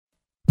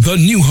The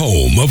new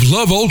home of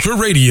Love Ultra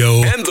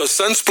Radio and the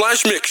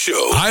Sunsplash Mix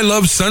Show.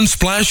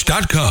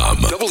 ilovesunsplash.com.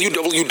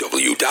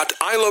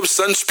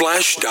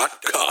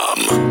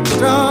 www.ilovesunsplash.com.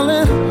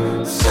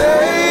 Darling,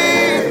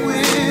 stay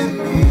with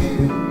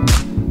me.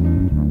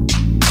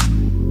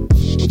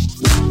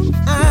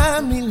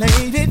 I'm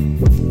elated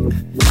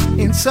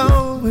and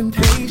so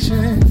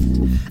impatient.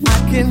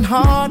 I can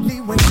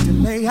hardly wait to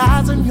lay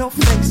eyes on your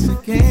face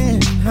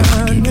again,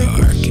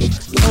 honey.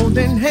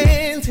 Holding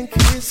hands and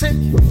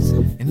kissing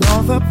and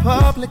all the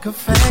public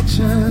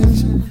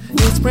affections.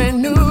 It's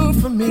brand new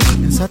for me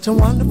and such a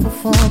wonderful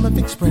form of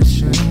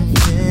expression.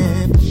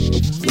 Yeah.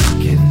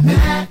 Weekend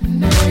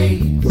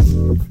matinees,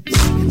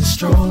 taking a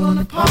stroll on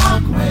the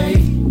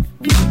parkway,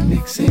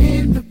 picnics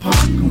in the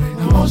park, going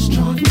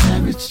horse-drawn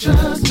carriage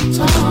just to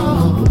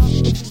talk.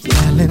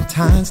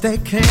 Valentine's Day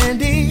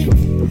candy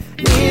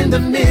in the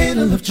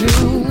middle of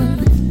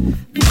June,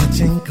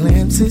 catching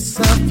glimpses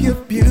of your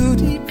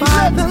beauty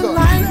by the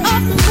light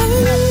of the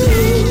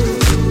moon.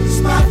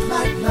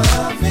 Spotlight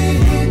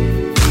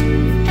loving,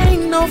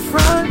 ain't no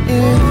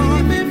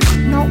frontin',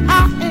 no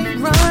I ain't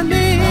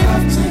running.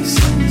 Love takes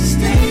center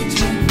stage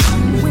when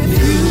I'm with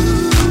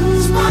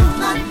you.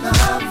 Spotlight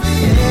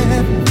loving,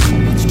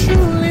 yeah, it's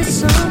truly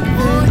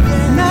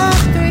something.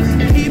 Nothing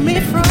can keep me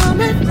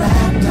from it.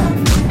 Wrapped up in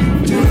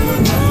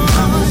doing what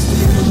others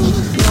do.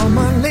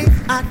 Normally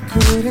I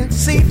couldn't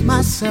see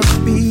myself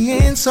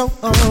being so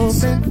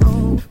open,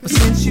 but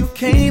since you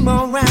came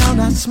around,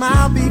 I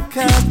smile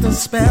because the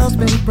spell's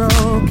been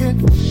broken.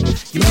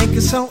 You make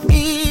it so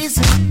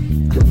easy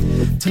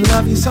to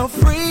love you so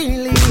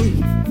freely.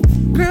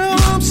 Girl,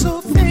 I'm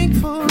so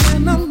thankful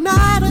and I'm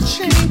not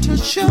ashamed to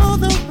show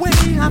the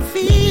way I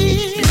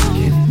feel.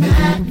 Getting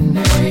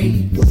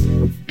matinees,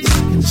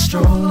 taking a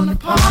stroll on the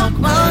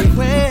parkway,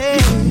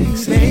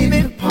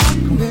 baby, the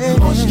parkway.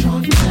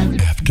 Horse-drawn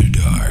carriage After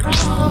Dark.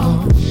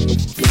 Oh,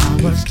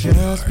 flowers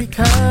just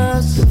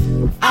because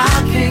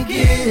I can't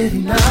get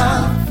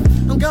enough.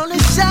 I'm gonna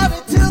shout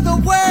it to the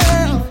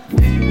world.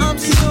 I'm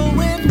so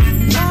in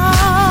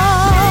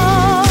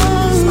love.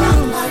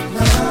 Spotlight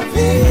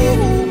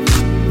loving,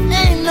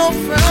 ain't no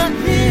front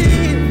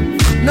here.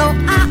 No,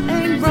 I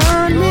ain't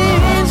running.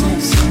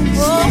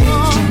 Oh,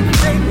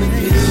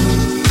 baby,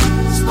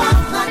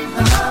 spotlight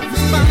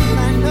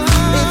loving,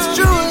 it's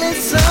truly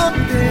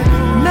something.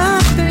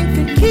 Nothing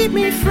can keep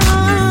me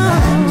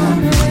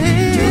from it.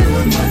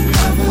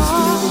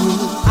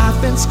 I've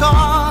been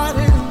scarred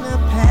in the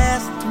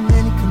past, too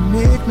many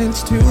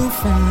commitments too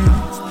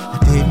fast. I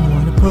didn't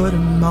want to put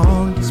them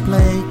on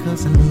display,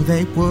 cause I knew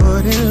they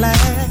wouldn't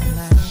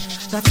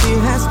last. That fear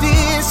has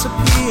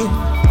disappeared,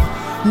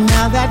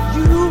 now that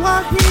you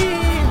are here.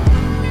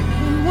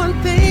 And one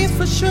thing's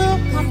for sure,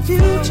 my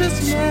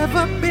future's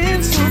never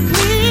been so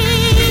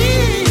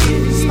clear.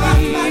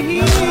 Spotlight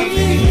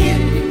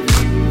loving,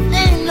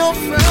 ain't no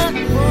front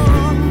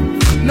row.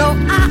 No,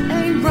 I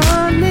ain't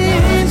running.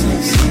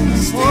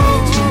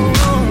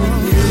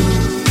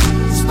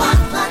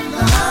 Spotlight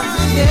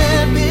loving,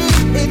 yeah,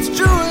 babe, it's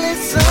truly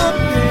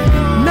something.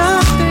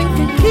 Nothing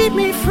can keep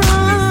me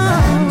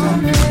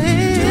from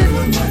it.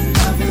 Doing what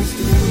others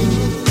do.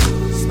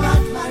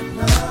 Spotlight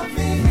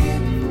loving,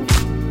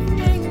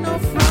 ain't no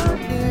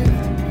frontin'.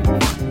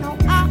 No,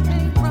 I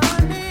ain't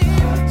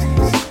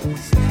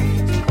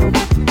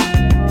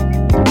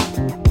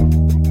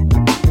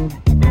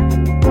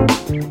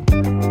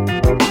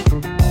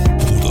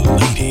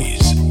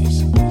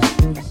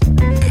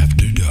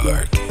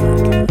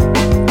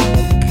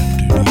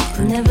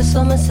Never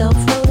saw myself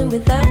rolling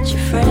without your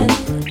friend.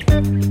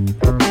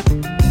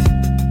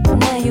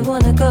 Now you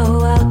wanna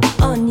go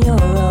out on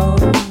your own.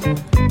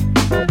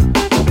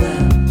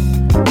 Well,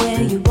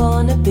 where you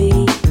wanna be,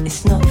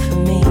 it's not for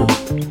me.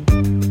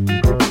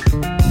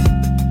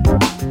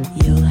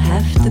 You'll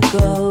have to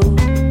go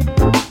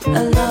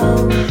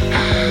alone.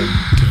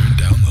 Turn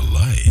down the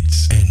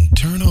lights and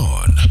turn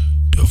on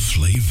the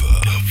flavor.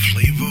 The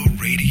Flavor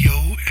Radio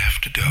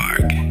After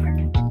Dark.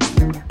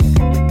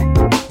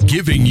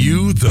 Giving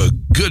you the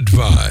good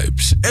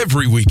vibes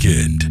every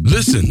weekend.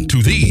 Listen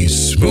to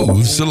these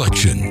smooth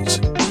selections.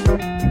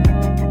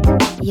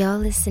 You're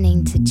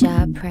listening to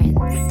Ja Prince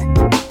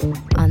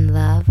on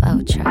Love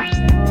Ultra.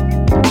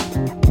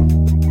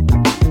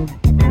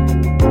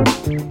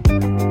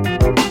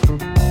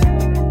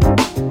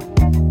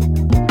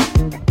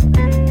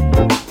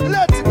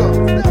 Let's go.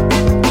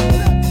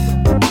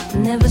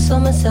 Never saw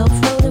myself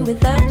rolling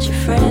without your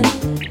friend.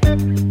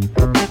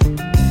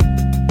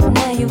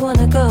 Now you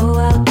wanna go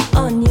out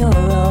on your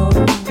own.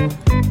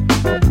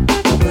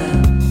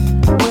 Well,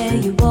 where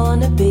you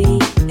wanna be,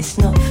 it's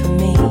not for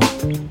me.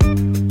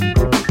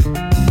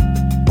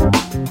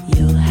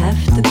 You'll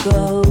have to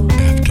go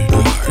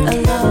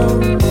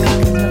alone.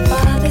 My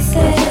father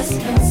said, just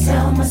can't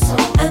sell my soul.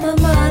 And my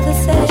mother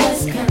said,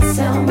 just can't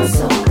sell my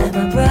soul. And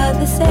my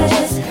brother said,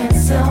 just can't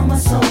sell my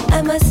soul.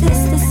 And my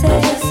sister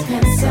said, just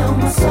can't sell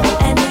my soul.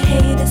 And the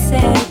hater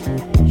said,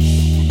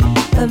 shh.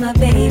 But my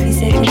baby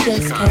said, you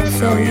just can't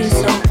sell your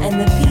soul. And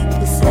the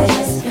people say,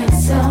 just can't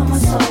sell my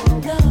soul.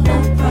 No,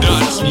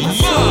 That's mine.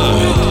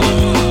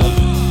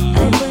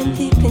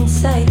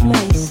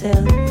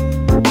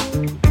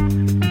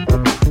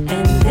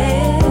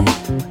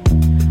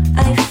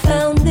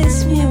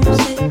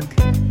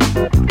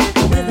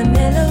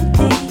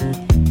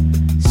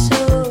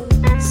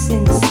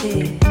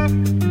 sincere.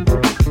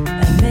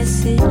 A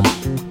message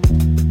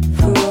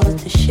for all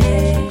to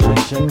share.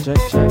 Check.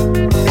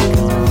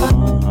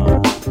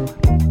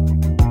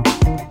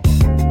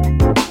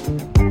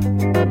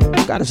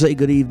 Gotta say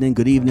good evening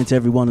to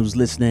everyone who's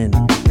listening.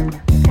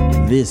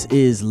 This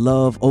is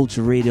Love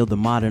Ultra Radio, the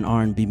modern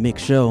R&B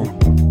mix show.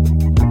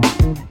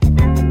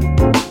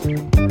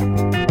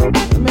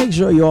 Make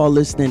sure you're all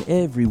listening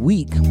every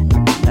week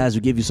as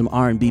we give you some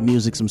R&B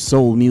music, some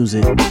soul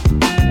music,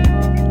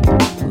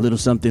 a little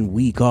something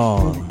we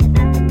call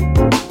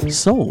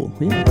soul.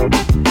 Yeah.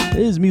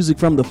 There's music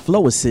from the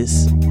Flow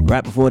Assist.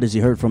 Right before this,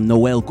 you heard from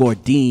Noel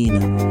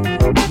Gourdin.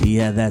 He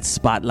had that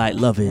Spotlight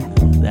Lovin',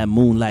 that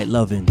Moonlight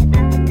Lovin'.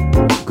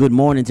 Good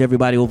morning to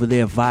everybody over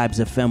there, Vibes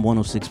FM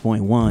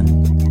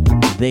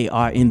 106.1. They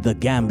are in the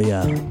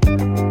Gambia.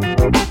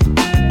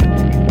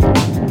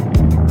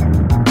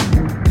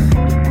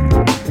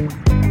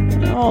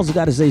 I also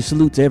got to say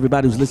salute to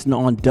everybody who's listening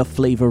on Da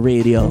Flavor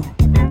Radio,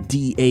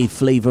 DA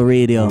Flavor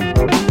Radio.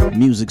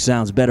 Music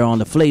sounds better on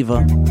the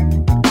flavor.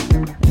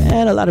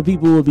 And a lot of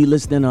people will be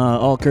listening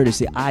all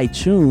courtesy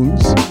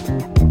iTunes.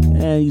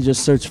 And you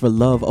just search for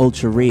Love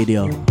Ultra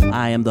Radio.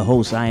 I am the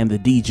host, I am the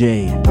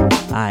DJ,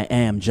 I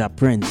am Ja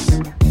Prince.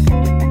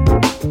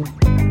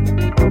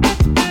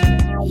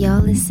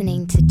 You're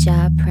listening to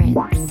Ja Prince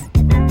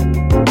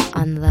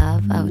on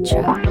Love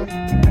Ultra,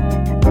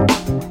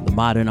 the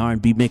modern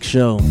R&B mix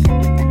show.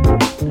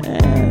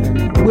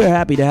 And we're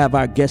happy to have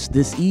our guest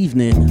this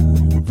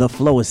evening, the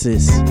Flow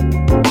Assist.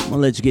 I'm gonna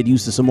let you get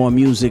used to some more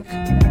music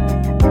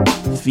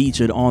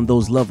featured on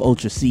those Love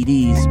Ultra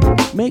CDs.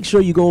 Make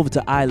sure you go over to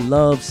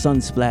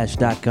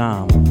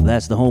ilovesunsplash.com.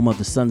 That's the home of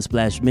the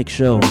Sunsplash Mix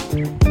Show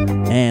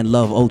and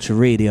Love Ultra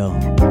Radio.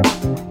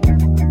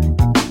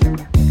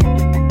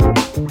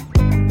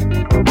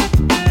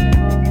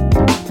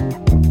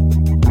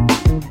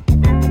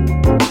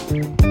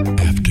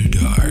 After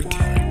dark.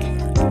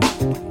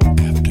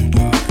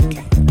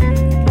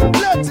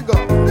 Let's go.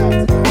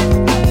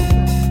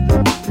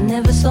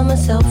 Never saw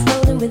myself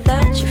rolling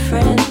without your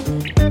friend.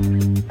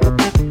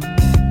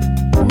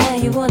 Now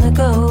you wanna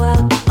go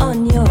out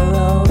on your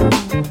own.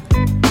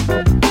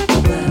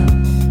 Well,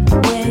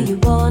 where you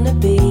wanna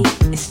be,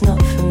 it's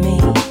not for me.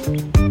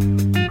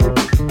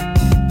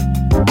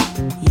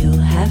 You'll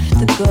have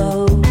to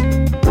go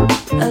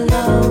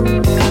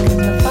alone. 'Cause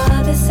my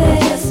father said,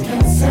 just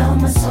can't sell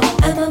my soul.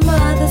 And my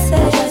mother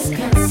said, just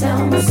can't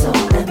sell my soul.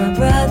 And my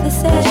brother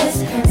said,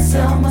 just can't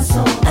sell my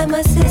soul. And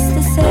my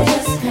sister said,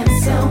 just can't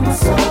sell my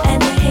soul.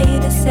 And the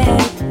hater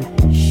said,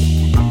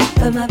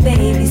 but my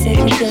baby said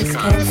you just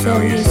can't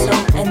sell your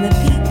soul. And the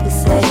people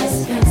say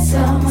just can't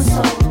sell my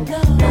soul.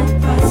 No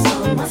price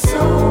on my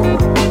soul.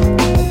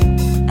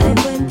 I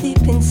went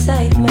deep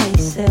inside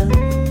myself,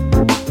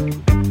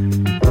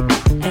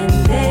 and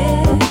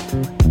there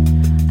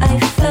I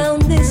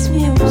found this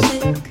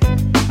music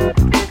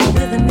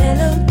with a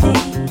melody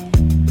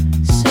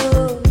so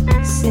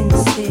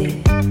sincere.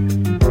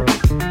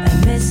 A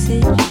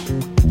message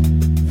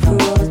for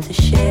all to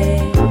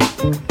share.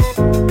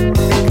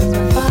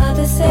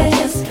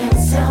 Just can't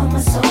sell my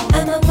soul.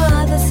 And my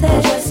mother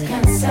said just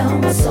can't sell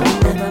my soul.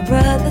 And my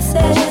brother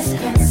said just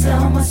can't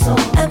sell my soul.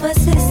 And my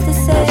sister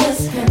said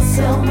just can't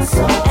sell my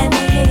soul. And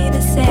the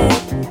hater said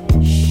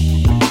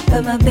shh,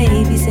 but my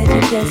baby said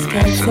you just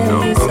can't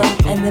sell your soul.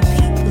 And the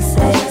people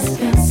say just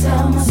can't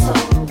sell my soul.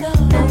 No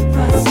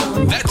price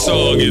on my That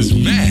song is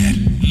mad.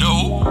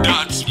 No,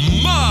 that's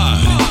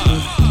mine.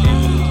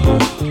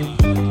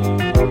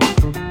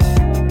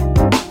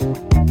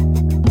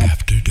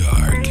 After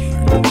dark.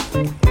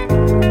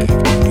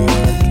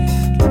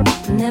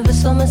 Never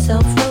saw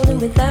myself rolling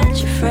without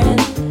your friend.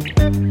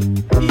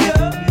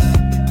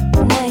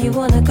 Now you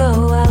wanna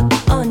go out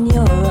on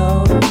your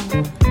own.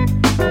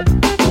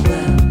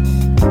 Well,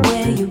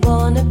 where you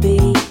wanna be,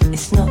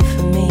 it's not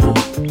for me.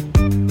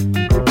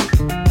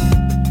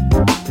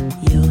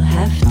 You'll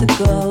have to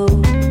go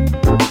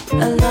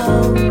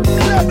alone. My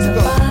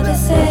father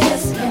said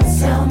just can't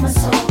sell my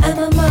soul. And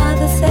my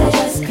mother said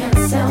just can't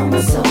sell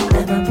my soul.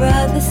 And my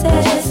brother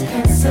said just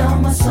can't sell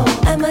my soul.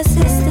 And my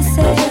sister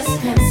said just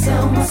can't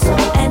sell my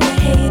soul. And the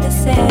hater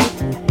said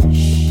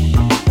shh,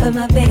 but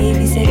my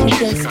baby said you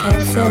just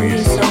can't sell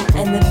your soul.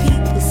 And the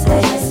people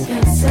say just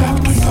can't sell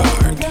my soul.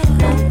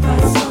 No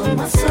price on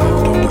my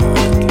soul.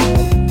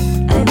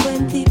 I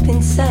went deep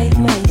inside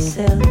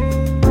myself,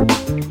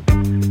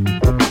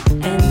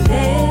 and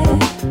there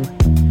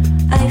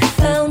I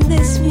found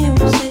this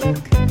music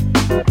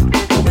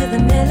with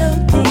a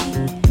melody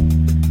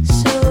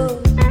so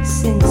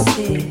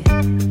sincere.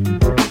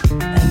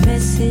 A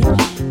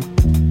message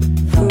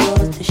for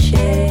all to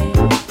share.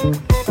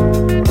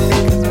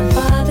 'Cause my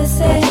father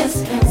said just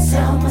can't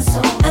sell my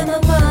soul. And my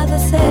mother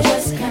said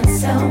just can't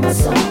sell my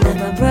soul. And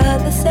my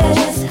brother said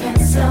just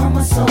can't sell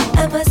my soul.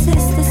 And my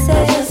sister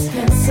said just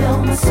can't sell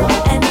my soul.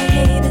 And the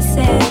hater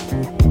said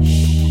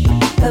shh,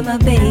 but my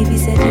baby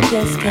said you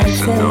just can't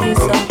sell your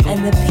soul. And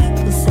the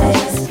people say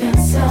just can't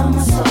sell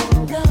my soul.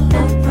 No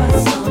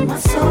price on my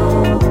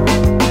soul.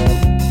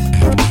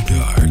 After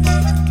dark.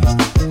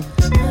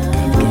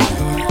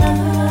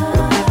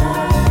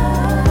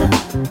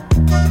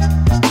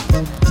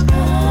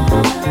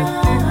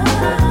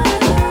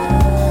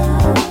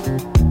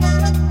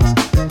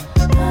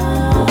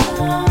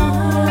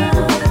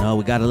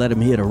 gotta let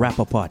him hear the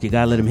rapper part. You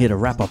gotta let him hear the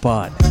rapper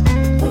part.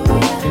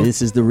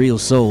 This is the real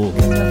soul.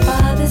 My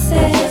father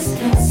said, just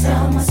can't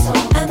sell my soul.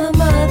 And my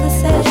mother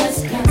said,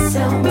 just can't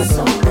sell my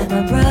soul. And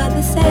my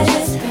brother said,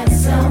 just can't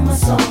sell my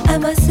soul.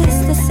 And my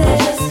sister said,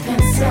 just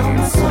can't sell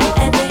my soul.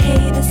 And the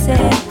hater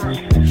said,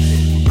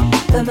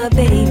 but my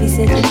baby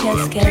said, you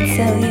just can't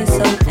sell your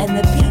soul. And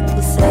the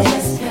people said,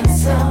 just can't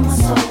sell my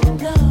soul.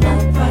 No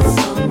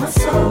price on my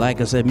soul. Like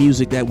I said,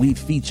 music that we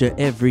feature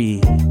every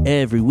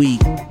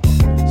week.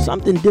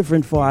 Something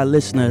different for our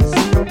listeners.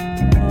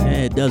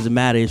 It doesn't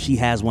matter if she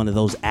has one of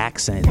those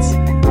accents.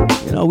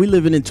 You know, we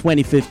living in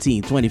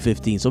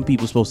 2015. Some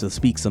people supposed to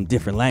speak some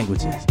different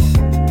languages.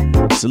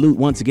 Salute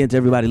once again to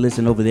everybody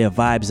listening over there.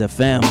 Vibes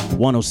FM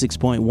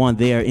 106.1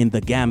 there in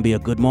the Gambia.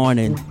 Good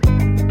morning.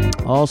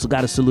 Also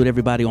got to salute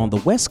everybody on the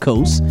West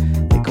Coast.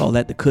 They call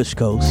that the Kush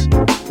Coast.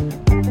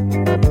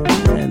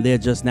 And they're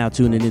just now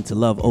tuning into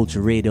Love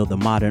Ultra Radio, the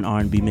modern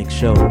R&B mix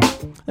show.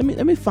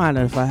 Let me find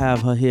out if I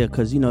have her here,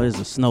 because, you know, there's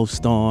a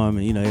snowstorm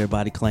and, you know,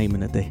 everybody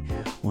claiming that they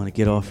want to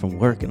get off from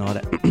work and all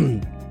that.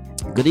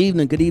 Good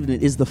evening.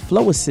 Is the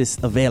Flow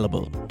Assist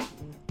available?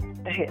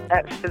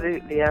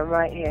 Absolutely. I'm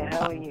right here.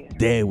 How are you?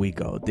 There we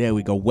go.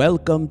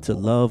 Welcome to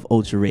Love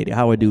Ultra Radio.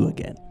 How are you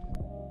again?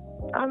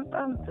 I'm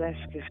blessed,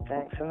 good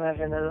thanks. I'm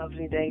having a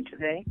lovely day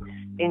today.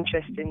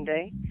 Interesting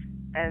day.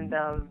 And,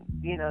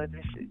 you know,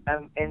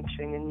 I'm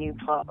entering a new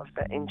part of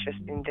that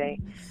interesting day,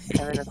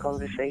 having a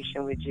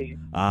conversation with you.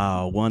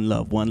 One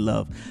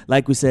love.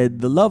 Like we said,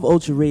 the Love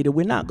Ultra Radio,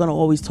 we're not going to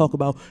always talk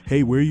about,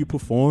 hey, where are you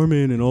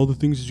performing and all the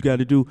things that you got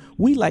to do.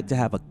 We like to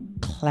have a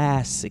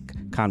classic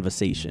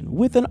conversation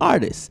with an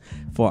artist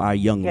for our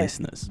young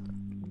listeners.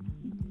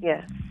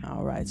 Yes.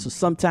 All right. So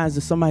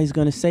sometimes somebody's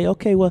going to say,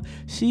 okay, well,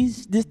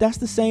 that's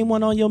the same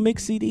one on your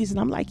mix CDs. And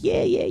I'm like,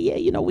 yeah.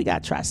 You know, we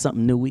got to try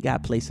something new. We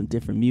got to play some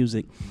different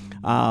music.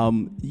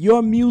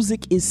 Your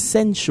music is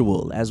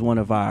sensual, as one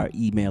of our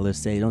emailers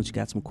say. Don't you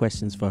got some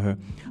questions for her?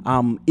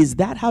 Is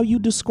that how you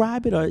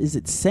describe it? Or is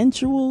it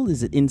sensual?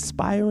 Is it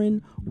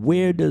inspiring?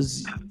 Where do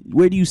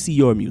you see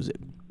your music?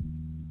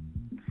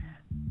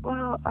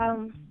 Well,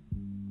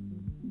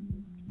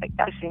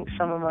 I think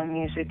some of my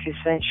music is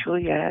sensual.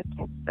 Yeah, I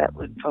think that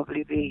would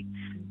probably be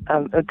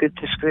a good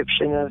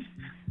description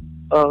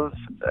of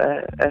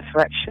a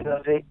fraction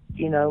of it.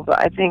 You know, but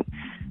I think,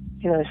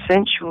 you know,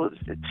 sensual.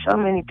 So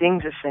many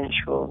things are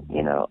sensual.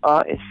 You know,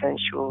 art is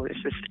sensual.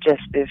 It's a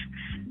suggestive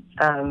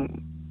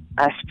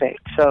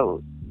aspect.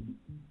 So,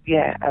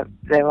 yeah,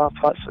 there are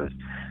parts of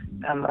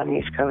my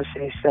music I would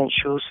say is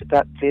sensual,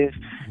 seductive.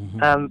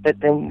 Mm-hmm. But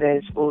then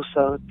there's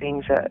also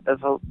things that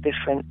evoke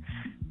different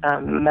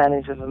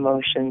manners of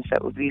emotions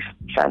that will be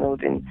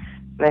channeled in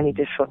many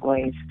different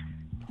ways.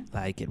 We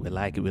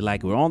like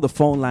it. We're on the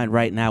phone line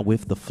right now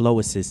with the Flow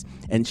Assist,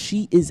 and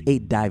she is a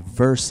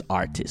diverse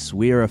artist.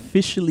 We are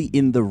officially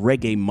in the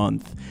Reggae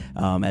Month,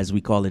 as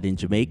we call it in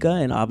Jamaica,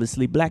 and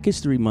obviously Black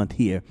History Month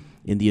here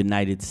in the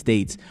United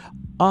States.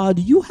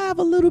 Do you have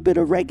a little bit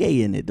of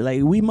reggae in it?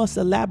 Like, we must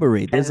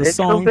elaborate. There's a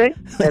song.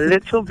 A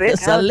little bit.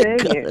 It's a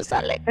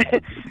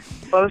liquor.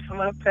 Both of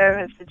my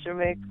parents are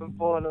Jamaican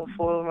born, or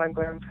four of my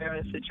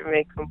grandparents are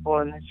Jamaican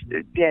born.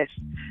 Yes.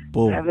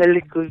 Boom. I have a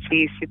little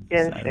piece.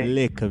 A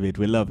lick of it.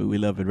 We love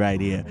it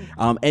right here.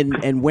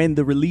 And when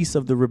the release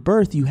of The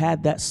Rebirth, you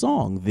had that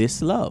song,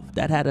 This Love.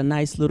 That had a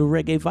nice little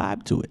reggae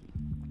vibe to it.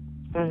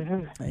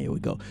 Mm-hmm. There we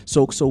go.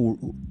 So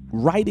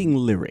writing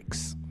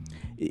lyrics.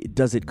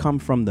 Does it come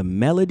from the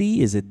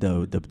melody? Is it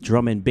the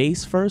drum and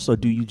bass first, or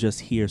do you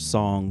just hear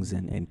songs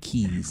and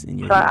keys in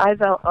your head? I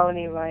don't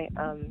only write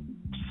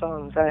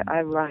songs. I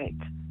write.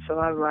 So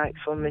I write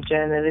from a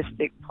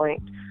journalistic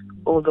point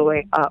all the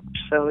way up.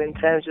 So in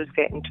terms of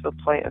getting to a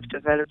point of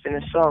developing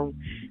a song,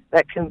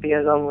 that can be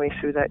a long way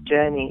through that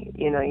journey.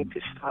 You know, you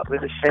could start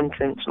with a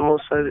sentence, more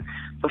so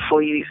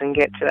before you even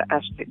get to the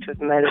aspect of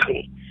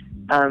melody.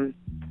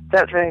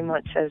 That very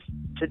much has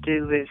to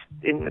do with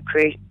in the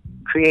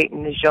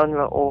creating the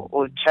genre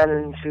or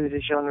channeling through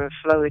the genre of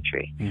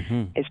flowetry.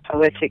 Mm-hmm. It's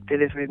poetic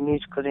delivery of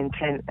musical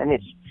intent, and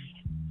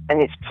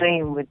it's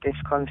playing with this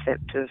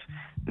concept of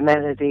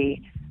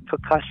melody,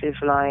 percussive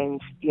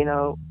lines, you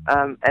know,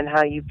 and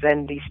how you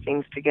blend these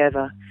things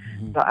together.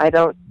 Mm-hmm. But I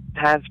don't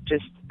have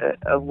just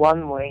a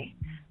one way,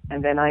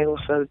 and then I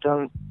also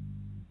don't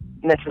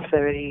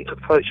necessarily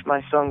approach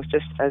my songs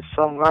just as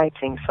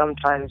songwriting.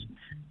 Sometimes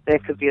there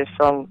could be a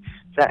song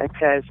that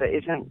occurs that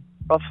isn't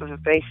off of a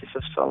basis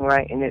of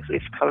songwriting.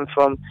 It's come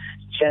from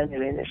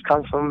journaling. It's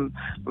come from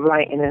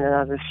writing in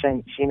another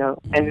sense, you know,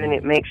 and then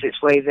it makes its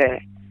way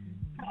there.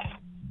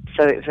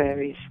 So it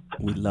varies.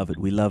 We love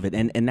it.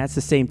 And that's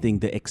the same thing,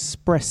 the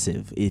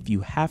expressive. If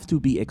you have to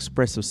be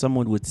expressive,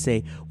 someone would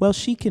say, well,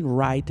 she can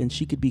write and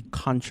she could be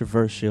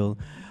controversial,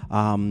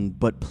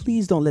 but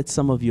please don't let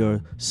some of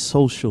your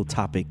social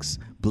topics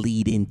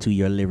bleed into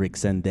your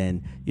lyrics, and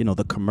then, you know,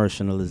 the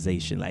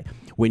commercialization. Like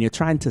when you're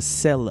trying to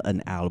sell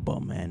an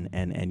album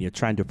and you're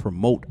trying to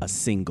promote a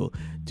single,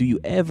 do you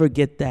ever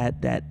get that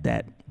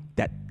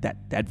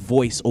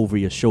voice over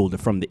your shoulder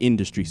from the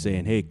industry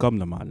saying, hey,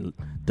 come on, man,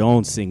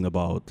 don't sing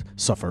about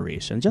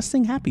sufferation, just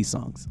sing happy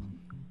songs?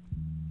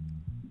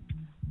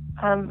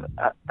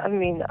 I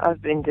mean,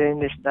 I've been doing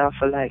this now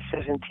for like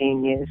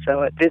 17 years,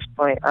 so at this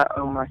point I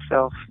own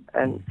myself,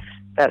 and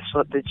that's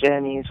what the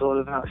journey is all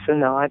about. So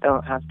no, I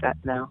don't have that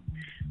now.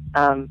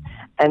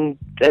 And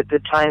at the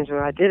times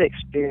where I did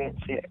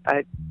experience it,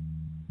 as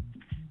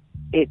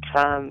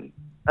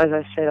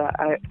I said,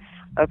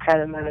 I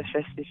kind of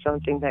manifested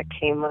something that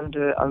came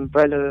under the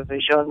umbrella of a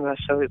genre,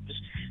 so it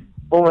was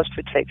almost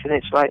protecting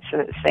its rights,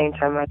 and at the same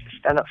time I had to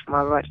stand up for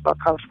my rights. But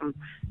I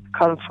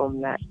come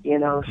from that, you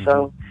know. Mm-hmm.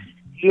 So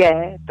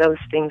yeah, those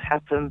things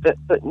happen,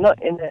 but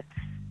not in the.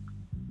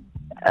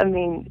 I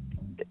mean,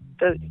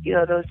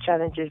 those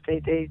challenges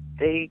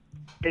they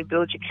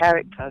build your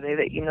character. They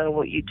let you know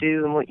what you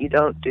do and what you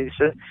don't do.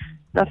 So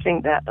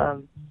nothing that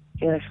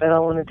if I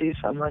don't want to do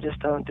something, I just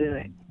don't do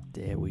it.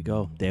 There we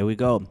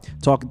go.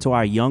 Talking to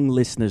our young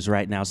listeners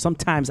right now.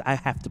 Sometimes I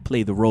have to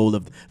play the role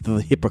of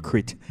the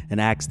hypocrite and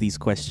ask these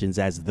questions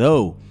as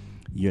though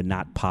you're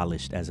not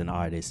polished as an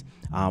artist.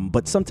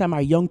 But sometimes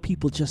our young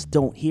people just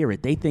don't hear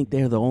it. They think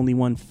they're the only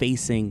one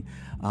facing,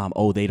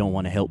 they don't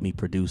want to help me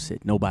produce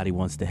it. Nobody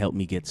wants to help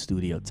me get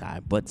studio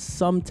time. But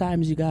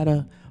sometimes you got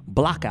to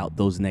block out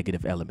those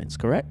negative elements,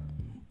 correct?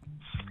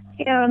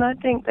 Yeah, and I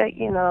think that,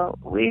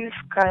 we've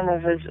kind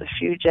of, as a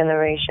few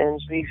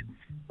generations, we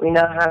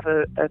now have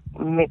a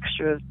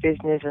mixture of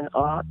business and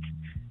art.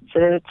 So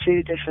there are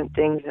two different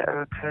things that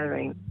are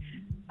occurring.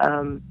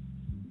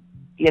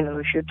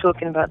 If you're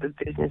talking about the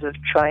business of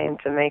trying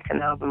to make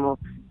an album or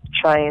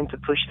trying to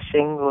push a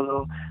single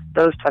or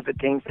those type of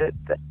things,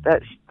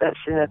 that's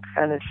in a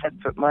kind of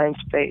separate mind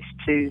space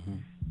to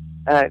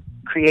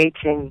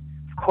creating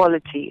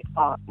quality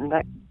art, and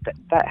that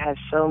has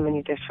so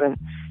many different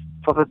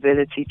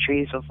probability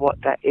trees of what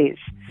that is,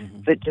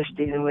 but just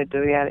dealing with the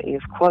reality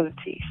of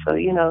quality. So,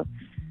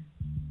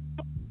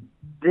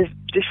 there's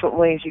different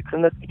ways you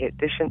can look at it,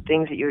 different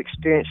things that you're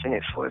experiencing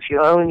it for. If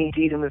you're only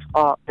dealing with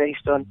art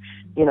based on,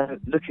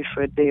 looking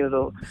for a deal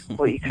or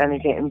what you're kind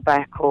of getting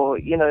back, or,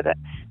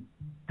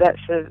 that's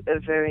a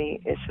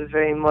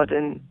very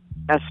modern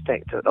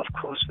aspect. Of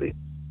course, we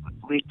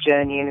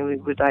journey and we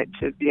would like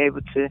to be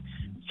able to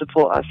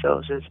support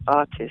ourselves as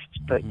artists,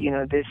 but,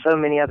 there's so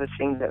many other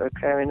things that are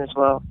occurring as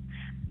well.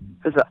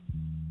 Because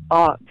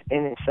art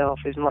in itself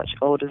is much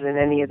older than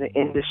any of the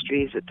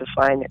industries that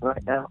define it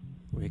right now.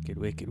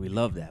 Wicked. We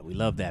love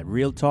that.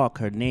 Real talk.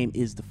 Her name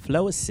is The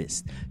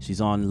Flowicist.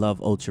 She's on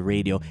Love Ultra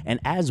Radio.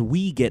 And as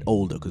we get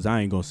older, because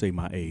I ain't going to say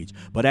my age,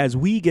 but as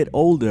we get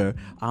older,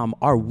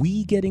 are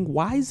we getting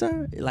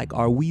wiser? Like,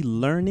 are we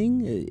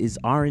learning? Is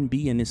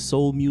R&B and is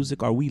soul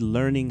music, are we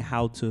learning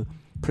how to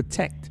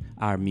protect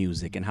our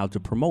music and how to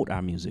promote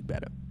our music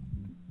better?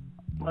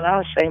 Well, I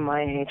would say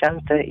my age.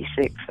 I'm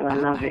 36 and I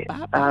love it.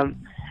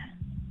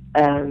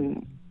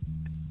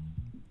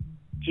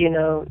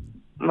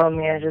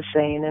 Mommy has a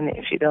saying, and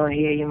if you don't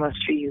hear, you must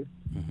feel.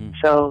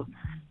 So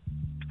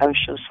I'm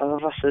sure some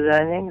of us are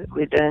learning.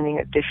 We're learning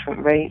at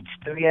different rates.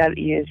 The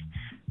reality is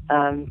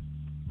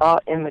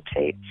art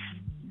imitates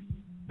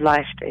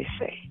life, they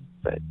say.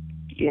 But,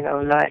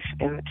 life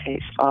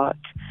imitates art.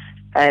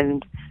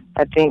 And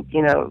I think,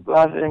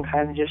 rather than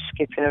kind of just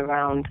skipping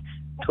around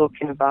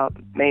talking about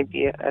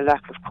maybe a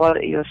lack of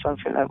quality or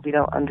something, like we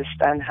don't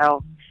understand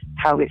how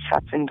it's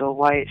happened or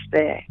why it's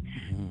there.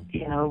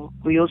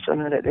 We also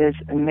know that there's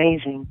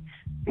amazing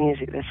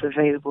music that's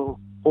available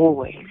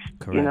always.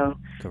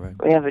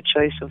 Correct. We have a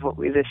choice of what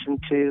we listen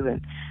to,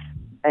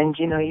 and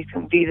you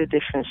can be the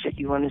difference that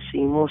you want to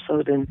see, more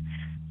so than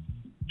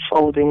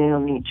folding in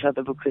on each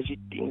other because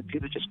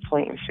people just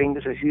pointing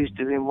fingers at who's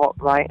doing what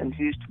right and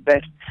who's the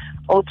best.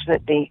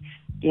 Ultimately,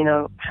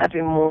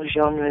 having more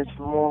genres,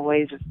 more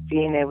ways of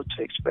being able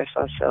to express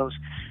ourselves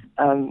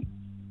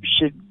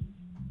should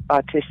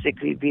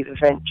artistically be the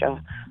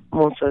venture,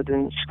 more so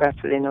than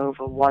scrapping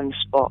over one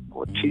spot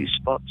or two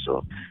spots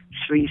or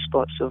three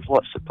spots of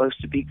what's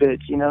supposed to be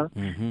good,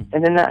 And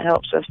then that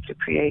helps us to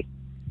create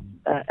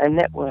a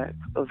network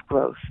of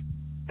growth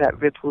that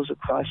ripples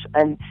across.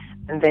 And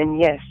then,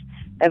 yes,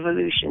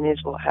 evolution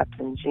is what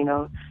happens,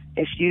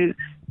 If you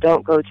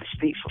don't go to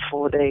sleep for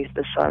 4 days,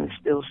 the sun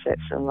still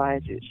sets and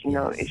rises,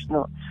 It's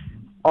not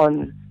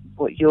on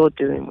what you're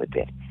doing with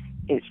it.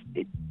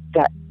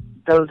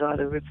 Those are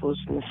the ripples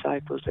and the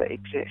cycles that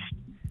exist.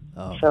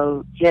 Oh.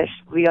 So, yes,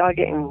 we are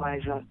getting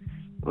wiser.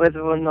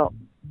 Whether or not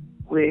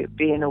we're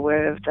being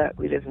aware of that,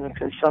 we live in a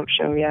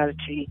consumption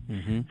reality,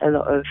 a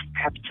lot of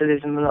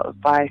capitalism, a lot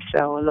of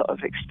buy-sell, a lot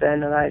of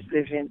externalized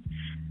living.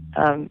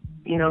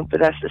 But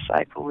that's the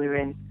cycle we're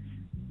in.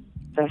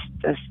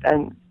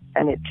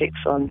 And it ticks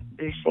on.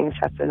 These things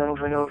happen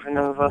over and over and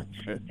over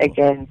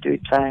again through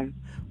time.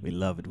 We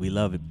love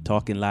it.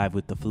 Talking live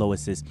with The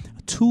Flowicist.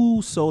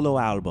 2 solo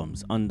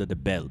albums under the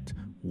belt.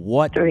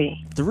 What?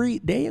 3.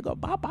 There you go.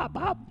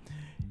 Bop.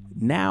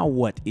 Now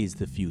what is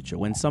the future?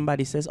 When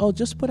somebody says,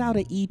 just put out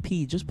an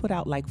EP, just put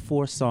out like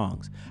 4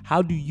 songs.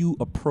 How do you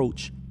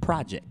approach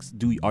projects?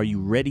 Are you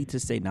ready to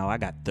say, now I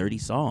got 30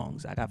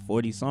 songs, I got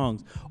 40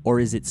 songs? Or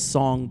is it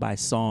song by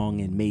song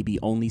and maybe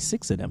only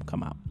 6 of them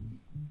come out?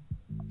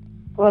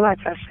 Well, like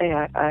I say,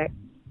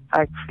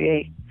 I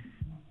create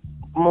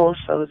more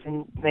so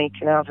than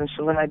making albums.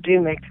 So when I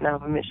do make an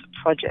album, it's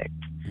a project.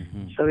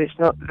 So it's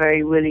not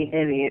very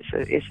willy-nilly.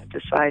 It's a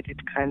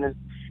decided kind of,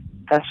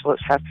 that's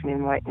what's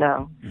happening right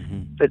now.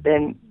 But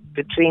then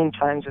between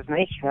times of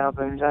making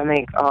albums, I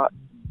make art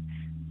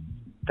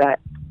that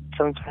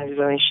sometimes is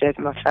only shared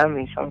with my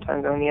family,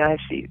 sometimes only I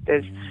see.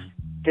 There's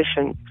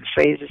different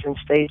phases and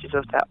stages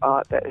of that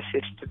art that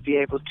assist to be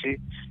able to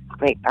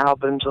make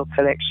albums or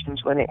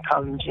collections when it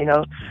comes, you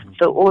know.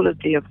 So all of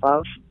the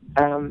above,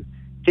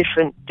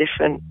 different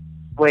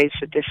ways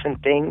for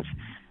different things,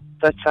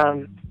 but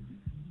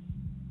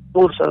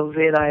also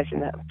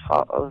realizing that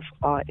part of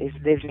art is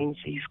living,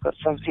 so you've got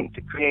something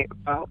to create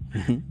about.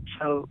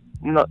 So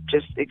not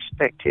just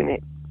expecting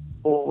it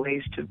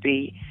always to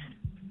be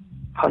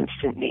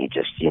constantly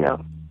just, you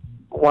know,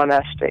 one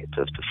aspect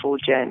of the full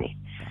journey.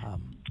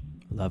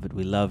 Love it.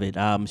 We love it.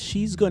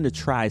 She's going to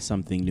try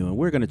something new, and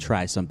we're going to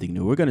try something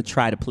new. We're going to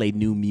try to play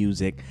new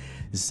music.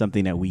 This is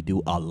something that we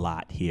do a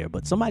lot here.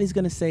 But somebody's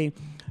going to say,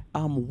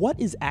 what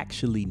is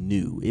actually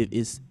new?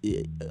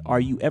 Are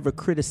you ever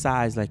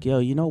criticized like, yo,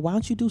 you know, why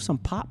don't you do some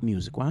pop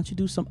music? Why don't you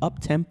do some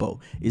up-tempo?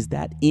 Is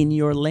that in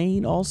your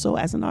lane also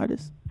as an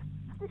artist?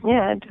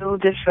 Yeah, I do all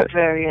different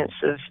variants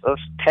of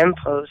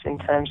tempos in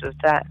terms of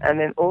that. And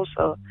then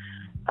also,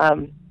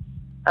 I'm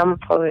a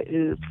poet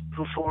who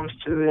performs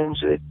to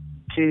rooms with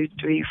 2,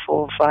 3,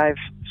 4, 5,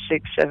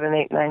 6, 7,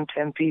 8, 9,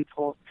 10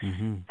 people.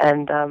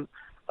 And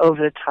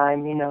over the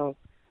time, you know,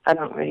 I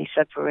don't really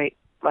separate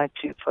my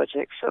two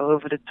projects. So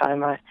over the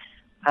time,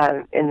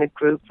 in the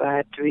group, I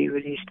had 3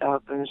 released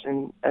albums,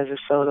 and as a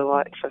solo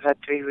artist, I've had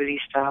 3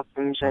 released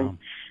albums, and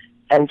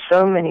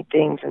so many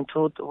things, and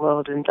toured the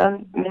world and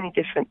done many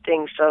different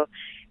things. So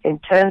in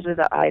terms of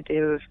the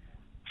idea of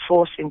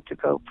forcing to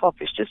go pop,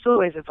 it's just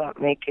always about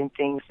making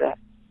things that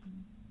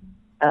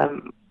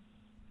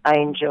I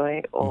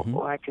enjoy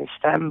or I can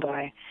stand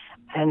by.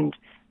 And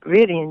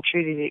really and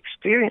truly, the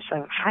experience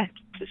I've had,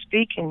 to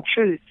speak in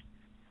truth,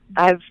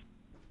 I've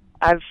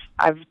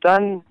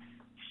done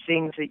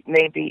things that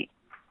maybe,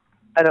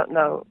 I don't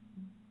know,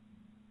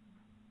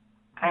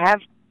 I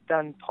have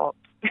done pop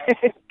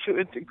to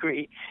a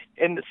degree,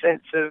 in the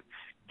sense of,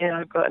 you know,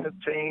 I got on a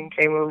plane,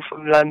 came over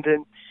from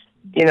London,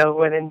 you know,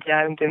 went and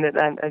jammed in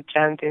Atlanta,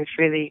 jammed in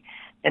Philly,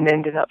 and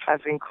ended up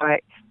having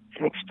quite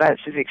an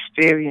expansive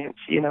experience,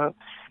 you know,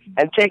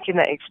 and taking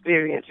that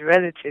experience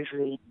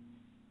relatively,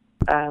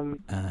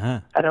 I'm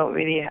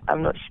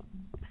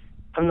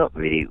not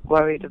really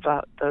worried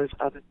about those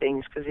other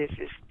things, because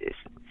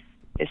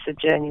it's a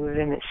journey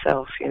within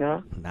itself, you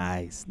know.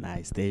 Nice.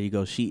 There you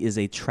go. She is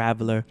a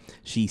traveler.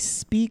 She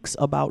speaks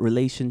about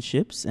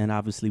relationships, and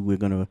obviously we're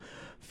going to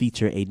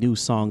feature a new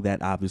song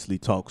that obviously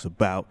talks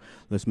about,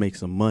 let's make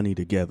some money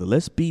together.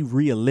 Let's be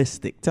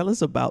realistic. Tell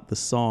us about the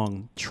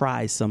song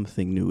Try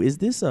Something New. Is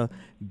this a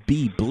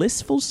Be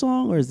Blissful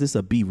song, or is this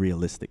a Be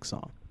Realistic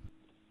song?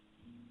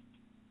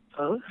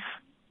 Both.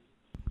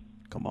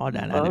 Come on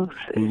now.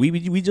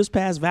 We just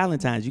passed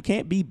Valentine's. You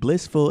can't be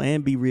blissful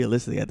and be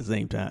realistic at the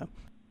same time.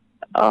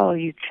 Oh,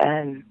 you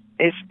can.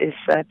 It's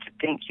sad to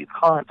think you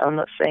can't. I'm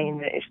not saying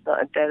that it's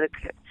not a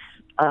delicate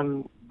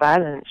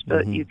balance,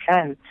 but you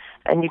can.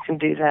 And you can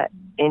do that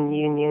in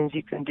unions.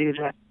 You can do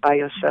that by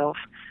yourself,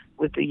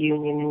 with the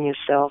union in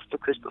yourself,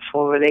 because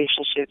before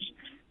relationships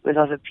with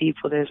other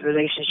people, there's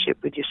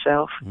relationship with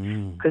yourself,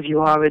 because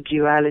you are a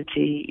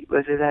duality,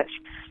 whether that's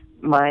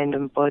mind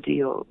and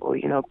body or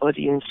you know,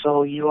 body and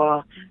soul. You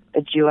are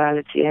a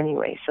duality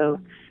anyway.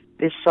 So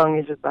this song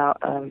is about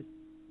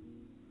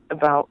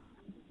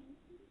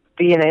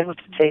being able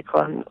to take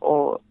on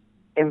or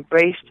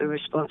embrace the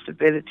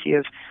responsibility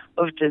of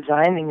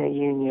designing a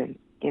union,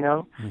 you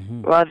know,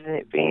 rather than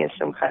it being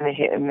some kind of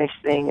hit and miss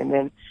thing, and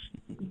then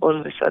all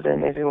of a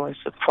sudden everyone's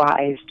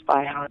surprised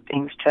by how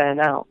things turn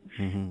out.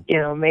 You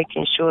know,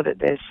 making sure that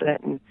there's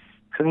certain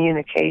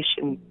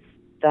communication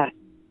that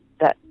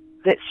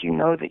lets you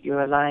know that you're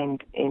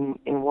aligned in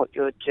what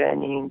you're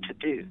journeying to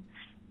do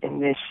in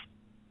this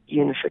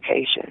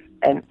unification.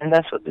 And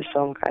that's what this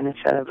song kind of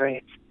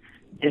celebrates,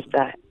 is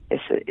that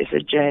it's a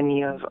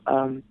journey of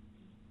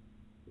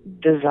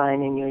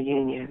designing your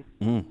union.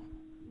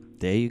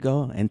 There you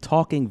go. And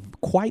talking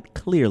quite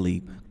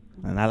clearly.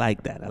 And I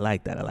like that. I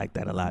like that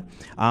a lot.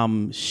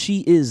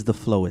 She is the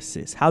Flow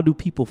Assist. How do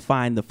people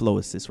find the Flow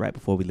Assist right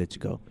before we let you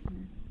go?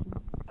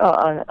 Oh,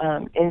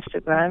 on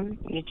Instagram,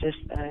 you just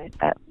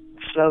at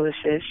Flow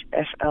Assist,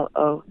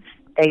 FLOACIST.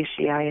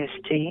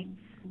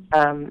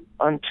 On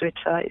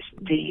Twitter, it's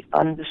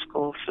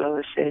 _Flow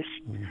Assist.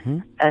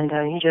 And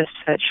you just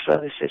search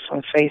Flow Assist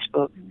on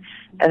Facebook.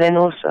 And then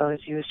also,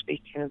 as you were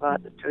speaking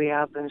about the 3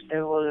 albums,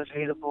 they're all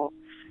available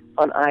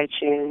on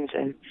iTunes,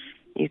 and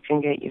you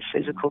can get your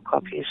physical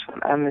copies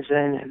from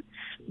Amazon, and,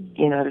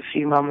 you know, the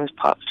few mom and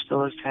pop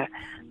stores that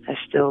are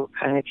still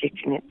kind of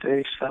kicking it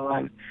through.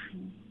 So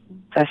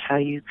that's how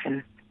you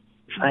can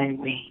find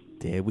me.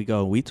 There we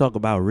go. We talk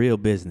about real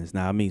business.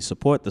 Now, I mean,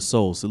 support the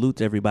soul. Salute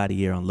to everybody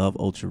here on Love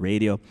Ultra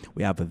Radio.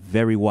 We have a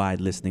very wide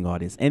listening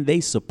audience, and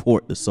they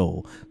support the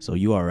soul. So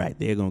you are right.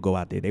 They're going to go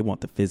out there. They want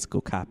the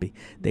physical copy.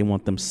 They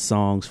want them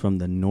songs from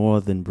the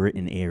Northern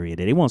Britain area.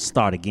 They want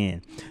Start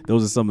Again.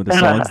 Those are some of the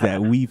songs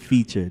that we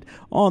featured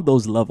on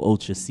those Love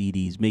Ultra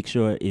CDs. Make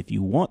sure if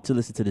you want to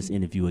listen to this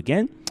interview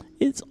again,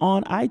 it's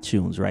on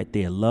iTunes right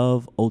there.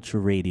 Love Ultra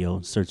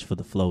Radio. Search for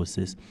the Flow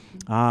Assist.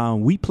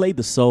 We play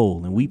the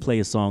soul, and we play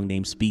a song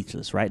named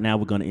Speechless. Right now,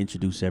 we're going to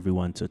introduce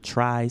everyone to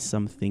Try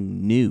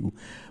Something New.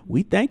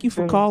 We thank you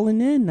for calling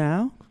in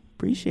now.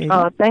 Appreciate it.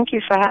 Oh, thank you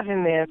for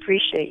having me. I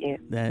appreciate you.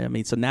 I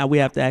mean, so now we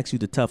have to ask you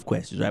the tough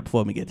questions, right,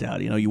 before we get to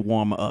out. You know, you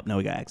warm up. Now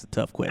we got to ask the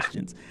tough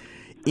questions.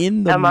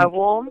 Am I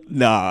warm?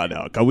 No,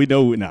 because we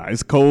know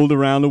it's cold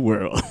around the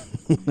world.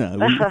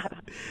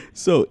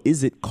 So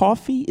is it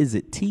coffee? Is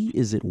it tea?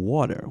 Is it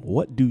water?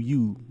 What do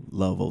you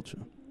love, Ultra?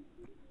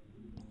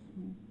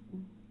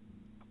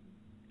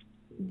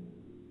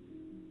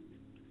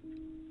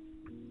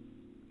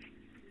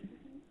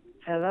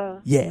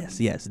 Hello?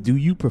 Yes. Do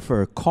you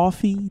prefer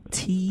coffee,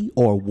 tea,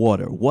 or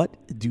water?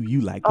 What do you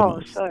like the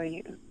most? Oh,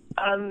 sorry.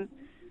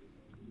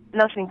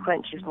 Nothing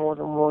quenches more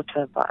than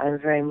water, but I'm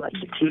very much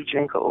a tea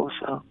drinker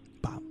also.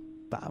 Bob.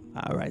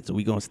 All right, so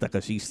we're going to stuck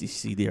up. You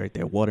see there right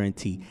there, water and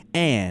tea.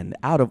 And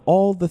out of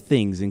all the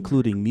things,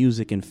 including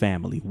music and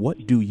family,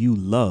 what do you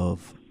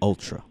love,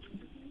 Ultra?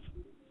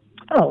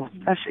 Oh,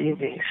 that's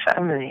easy.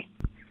 Family.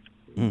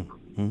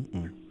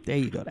 There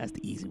you go. That's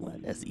the easy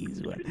one.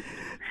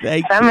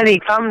 Family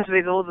comes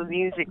with all the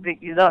music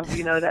that you love.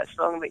 You know, that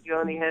song that you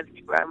only heard at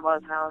your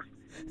grandma's house.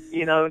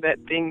 You know, that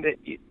thing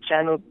that you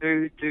channeled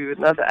through to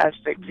another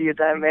aspect of your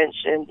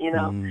dimension. You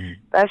know,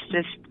 that's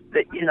just,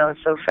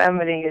 so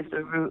family is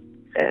the root.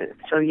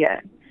 So, yeah,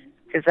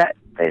 because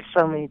there's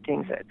so many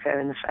things that occur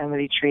in the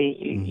family tree.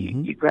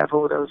 You grab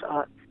all those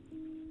arts.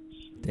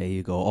 There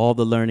you go. All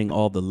the learning,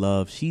 all the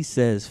love. She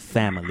says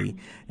family,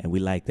 and we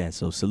like that.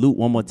 So salute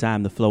one more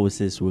time the Flow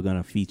Assist. We're going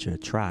to feature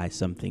Try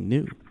Something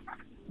New.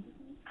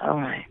 All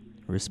right.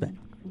 Respect.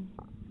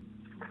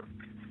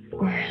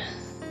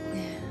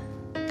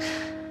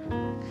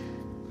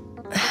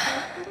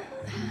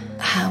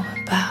 How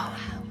about,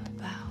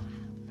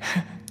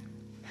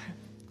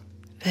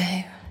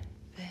 babe?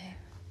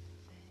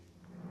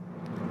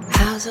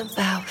 How's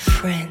about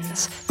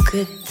friends,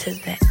 good to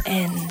the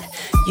end?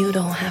 You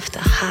don't have to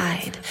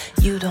hide,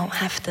 you don't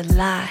have to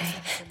lie,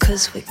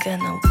 'cause we're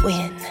gonna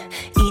win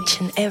each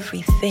and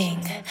everything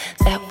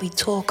that we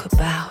talk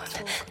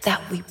about, that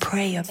we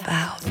pray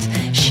about.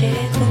 Share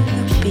who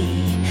you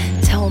be,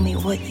 tell me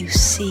what you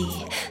see,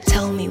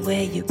 tell me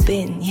where you've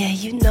been. Yeah,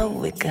 you know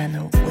we're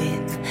gonna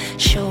win.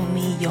 Show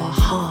me your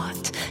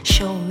heart,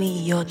 show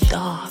me your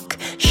dark,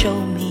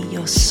 show me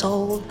your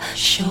soul,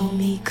 show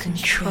me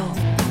control.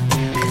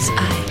 'Cause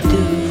I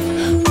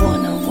do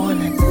wanna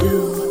do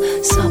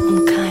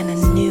something kinda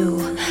new.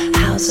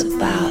 How's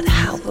about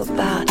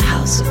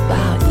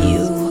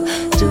you?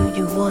 Do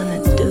you wanna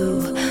do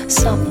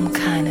something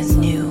kinda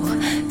new?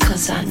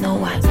 'Cause I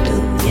know I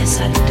do, yes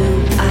I do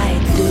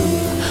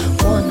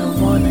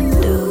wanna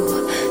do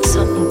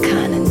something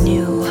kinda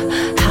new.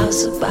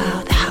 How's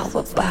about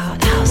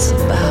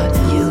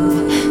you?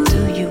 Do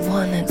you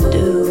wanna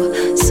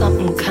do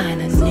something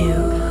kinda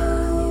new?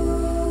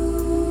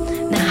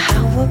 Now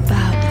how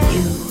about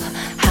you?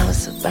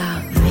 How's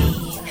about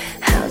me?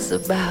 How's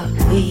about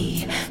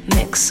we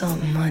make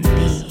some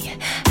money?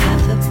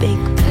 Have a big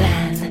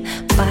plan,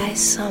 buy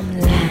some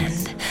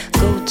land,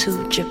 go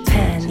to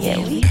Japan, yeah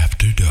we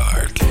After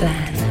Dark.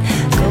 plan,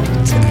 go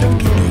to the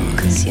moon,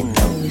 'cause you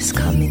know it's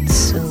coming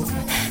soon.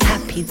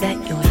 Happy that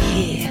you're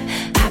here,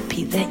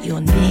 happy that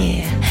you're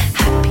near,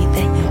 happy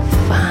that you're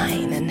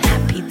fine, and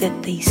happy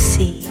that they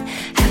see,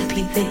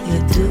 happy that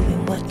you're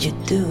doing what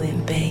you're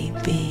doing,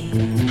 baby.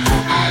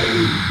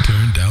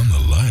 Turn down the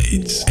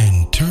lights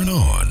and turn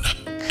on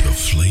the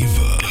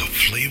Flavor. The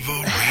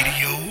Flavor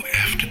Radio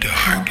After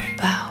How Dark.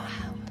 about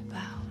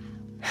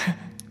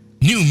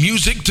New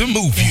music to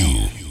move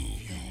you.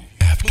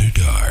 After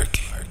Dark.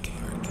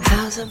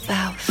 how's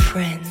about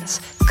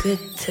friends, good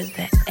to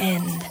the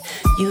end?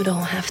 You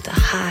don't have to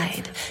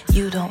hide,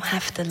 you don't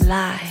have to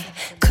lie,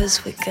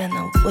 'cause we're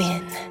gonna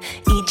win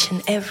each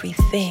and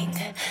everything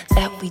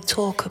that we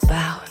talk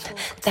about,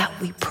 that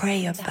we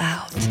pray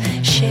about.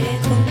 Share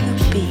who you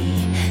be,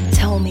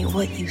 tell me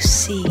what you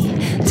see,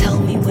 tell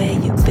me where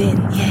you've been.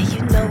 Yeah,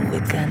 you know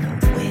we're gonna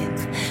win.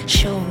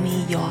 Show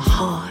me your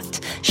heart,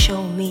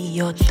 show me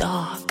your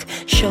dark,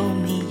 show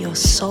me your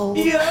soul,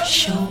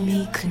 show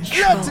me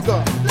control.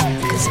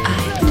 'Cause I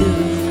do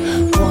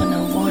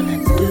wanna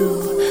do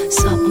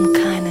something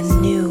kinda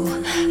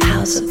new.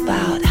 How's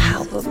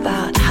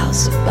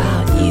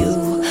about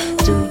you?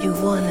 Do you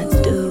wanna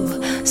do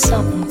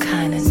something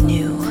kinda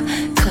new?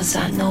 'Cause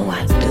I know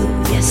I do,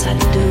 yes I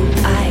do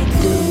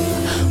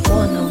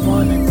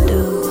wanna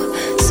do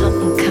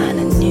something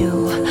kinda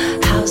new.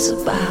 How's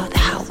about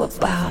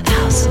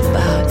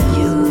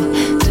you?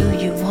 Do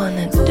you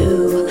wanna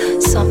do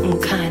something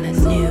kinda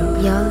new?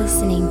 You're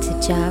listening to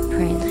Ja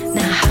Prince.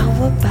 Now how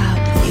about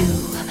you?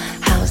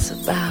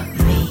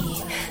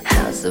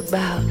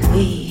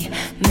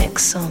 make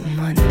some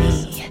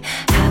money,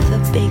 have a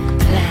big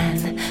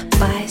plan,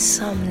 buy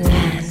some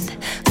land,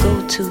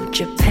 go to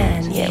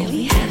Japan, yeah,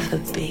 we have a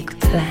big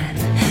plan.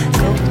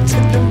 Go to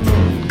the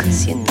moon,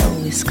 cause you know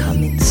it's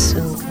coming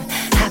soon.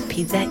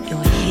 Happy that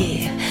you're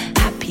here,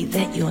 happy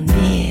that you're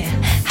near,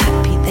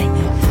 happy that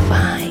you're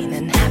fine,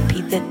 and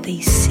happy that they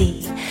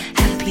see,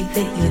 happy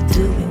that you're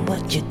doing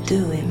what you're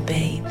doing,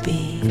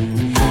 baby.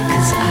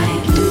 Cause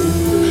I do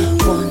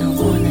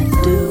wanna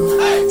do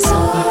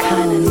something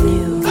kinda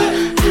new.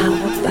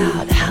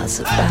 How's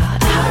about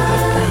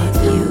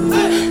you?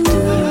 Do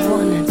you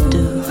wanna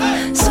do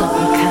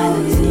something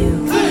kinda new?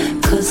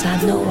 Cause I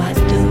know I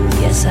do,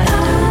 yes I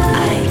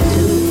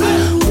do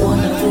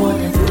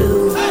wanna do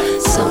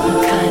something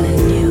kinda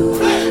new.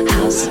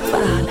 How's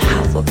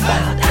about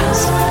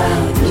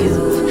you?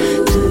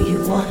 Do you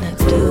wanna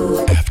do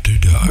After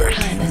Dark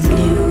kinda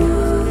new?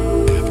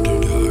 After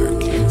Dark.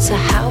 So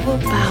how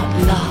about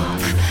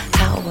love?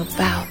 How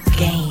about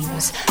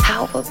games?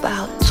 How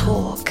about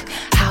talk?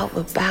 How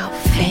about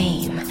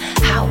fame?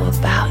 How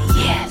about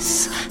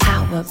yes?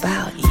 How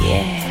about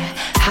yeah?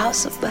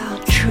 How's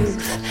about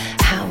truth?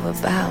 How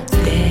about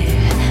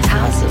there?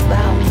 How's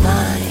about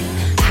mine?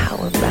 How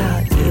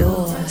about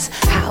yours?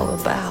 How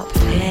about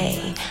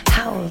play?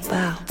 How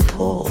about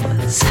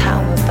pause?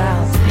 How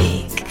about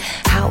big?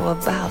 How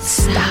about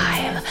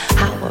style?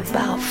 How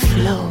about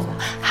flow?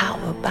 How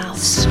about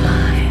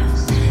smile?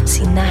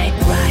 See, night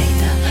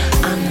rider,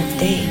 I'm a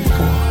day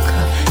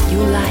walker. You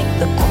like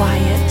the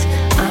quiet,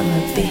 I'm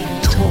a big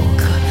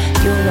talker.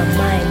 You're a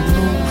mind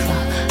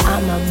mover,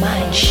 I'm a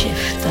mind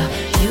shifter.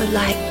 You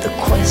like the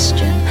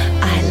question,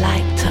 I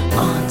like to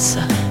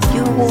answer.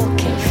 You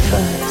walking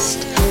first,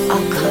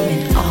 I'll come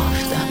in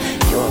after.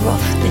 You're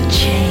off the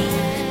chain,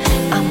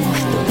 I'm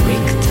off the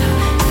Richter.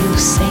 You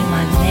say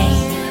my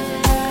name,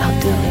 I'll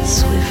do it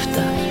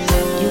swifter.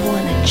 You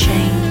wanna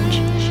change,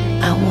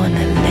 I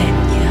wanna let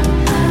you.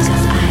 Cause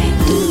I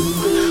do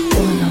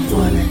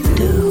wanna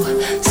do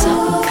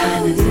something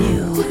kinda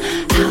new.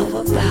 How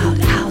about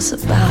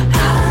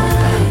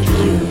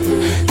you?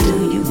 Do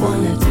you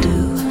wanna do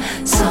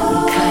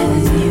something kinda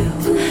new?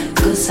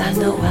 Cause I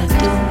know I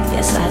do,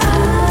 yes I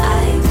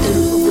do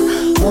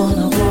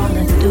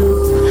wanna do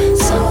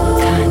something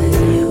kinda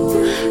new.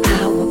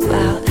 How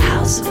about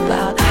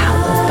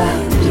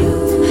you?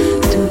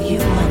 Do you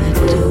wanna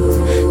do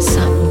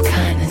something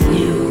kinda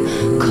new?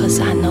 Cause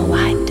I know I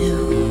do.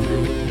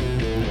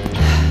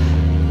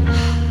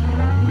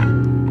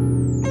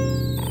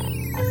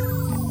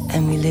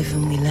 And we live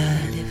and we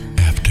learn.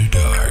 After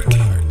Dark.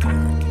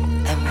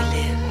 And we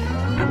live.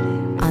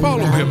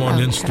 Follow him on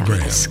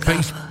Instagram,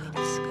 Facebook.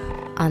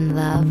 On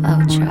Love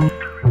Ultra.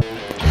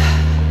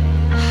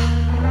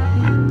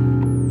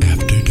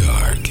 After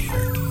Dark.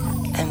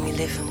 And we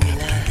live and we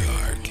learn.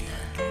 Dark.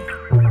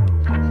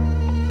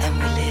 And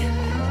we live.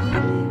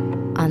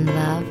 On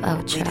Love We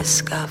Ultra.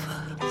 discover.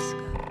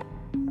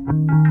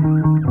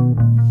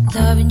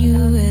 Loving you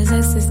is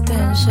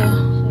existential.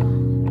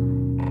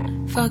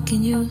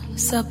 Fucking you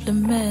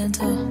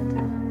supplemental.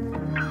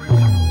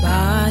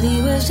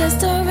 Body was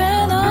just a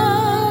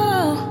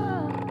rental.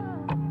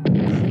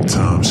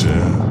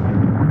 Timeshare.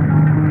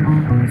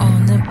 On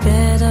the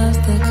bed of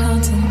the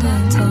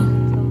Continental.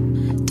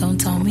 Don't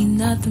tell me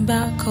nothing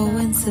about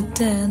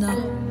coincidental.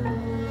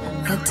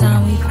 That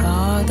time we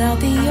called out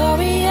the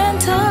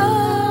Oriental.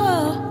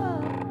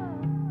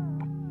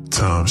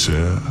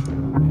 Timeshare.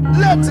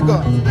 Let's go.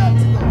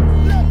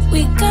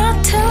 We got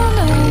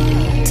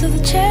tuned to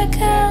the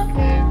checkout.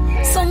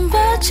 So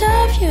much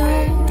of you I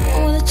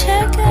wanna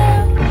check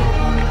out.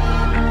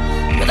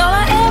 But all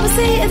I ever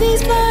see are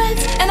these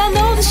blinds. And I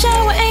know the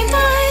shower ain't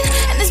mine.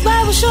 And this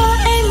Bible sure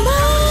ain't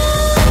mine.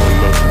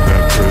 Loving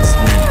that press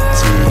me,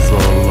 tears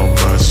all on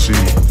my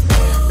sheet.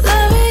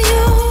 Loving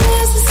you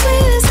is the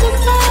sweetest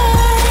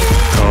goodbye.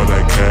 Call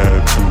that cab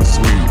too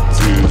sweet,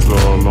 tears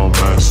all on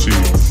my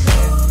sheets.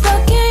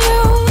 Fucking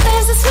you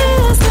is the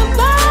sweetest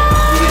goodbye.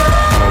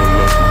 All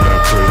loving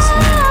that press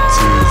me,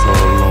 tears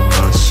all on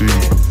my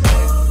sheet.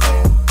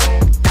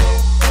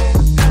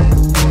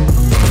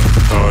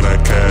 Call that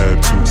cab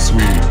too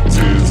sweet,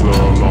 tears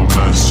all on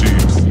my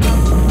sheets.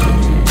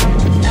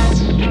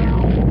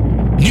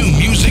 New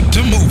music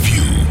to move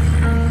you.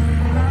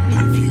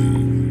 Move you.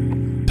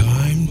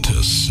 Time to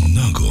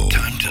snuggle.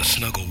 Time to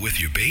snuggle with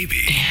your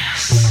baby.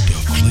 The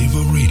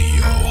Flavor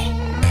Radio.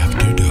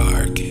 After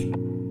Dark.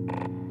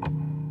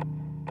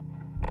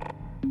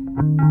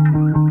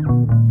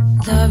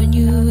 Loving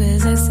you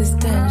is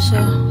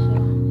existential.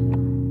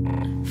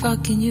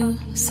 Fucking you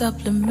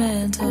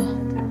supplemental.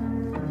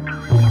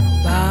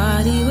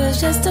 Body was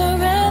just a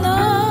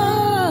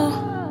rental.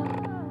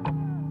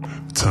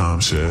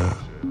 Timeshare.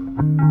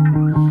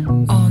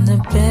 On the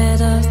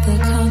bed of the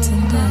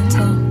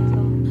Continental.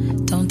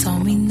 Don't tell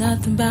me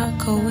nothing about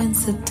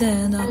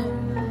coincidental.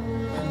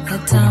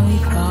 That time we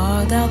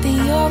called out the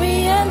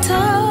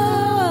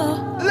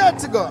Oriental.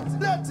 Let's go.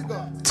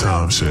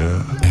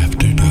 Timeshare.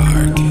 After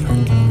Dark.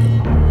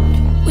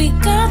 We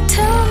got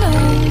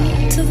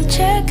tuned to the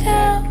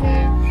checkout.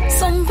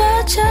 So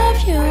much of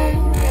you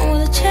I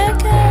wanna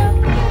check out.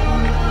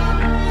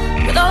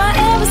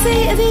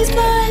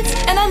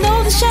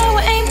 the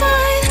shower ain't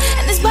mine,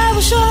 and this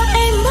Bible sure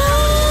ain't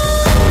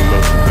mine. All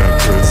up in that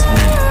breast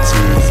meat,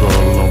 tears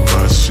all on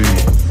my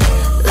sheet.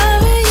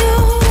 Loving you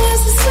is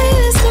the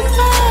sweetest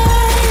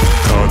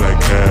goodbye. All that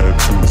cat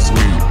too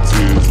sweet,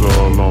 tears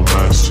all on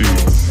my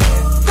sheets.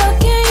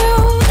 Fucking you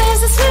is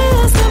the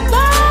sweetest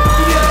goodbye.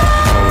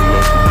 All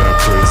up in that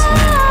breast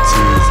meat,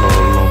 tears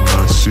all on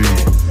my sheet.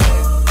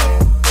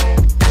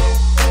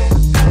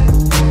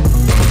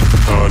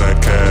 All that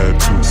cat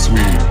too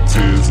sweet,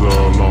 tears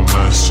all on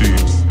my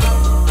sheets.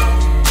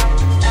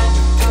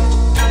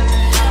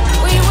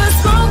 We were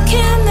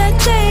smoking that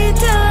J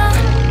Dilla.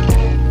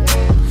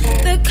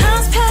 The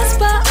cops passed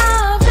by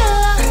our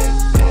villa.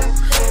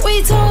 We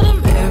told him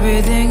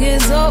everything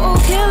is all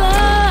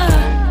killer,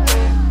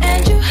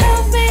 and you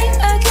held me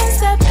against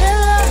that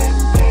pillar.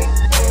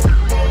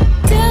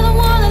 Didn't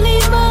wanna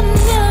leave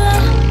Manila.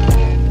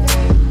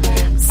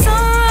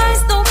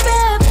 Sunrise, no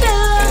bad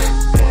villa.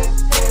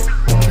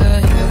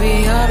 But here we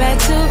are back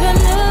to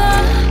vanilla.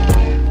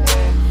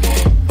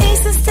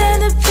 Eastern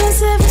Standard,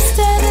 Pacific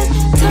Standard,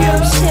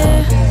 top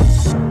share.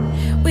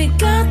 We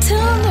got too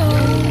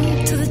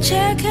low to the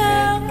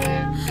checkout.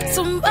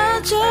 So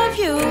much of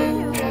you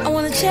I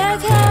wanna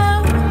check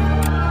out.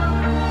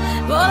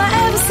 But all I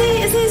ever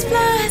see is these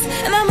blinds,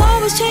 and I'm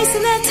always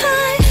chasing that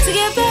time to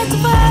get back to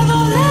 509.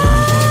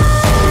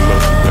 All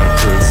up in that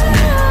breast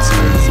meat,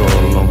 tears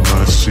all on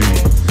my sheet.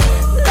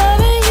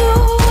 Loving you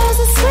was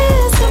the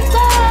sweetest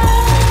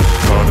goodbye.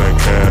 All that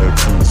cat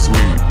too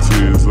sweet,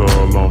 tears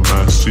all on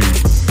my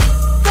sheets.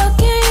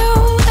 Fucking you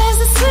is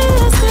the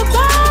sweetest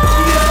goodbye.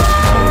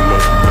 All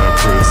up in that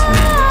breast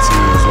meat,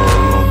 tears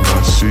all on my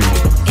sheet.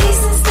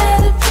 Eastern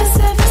Standard,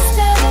 Pacific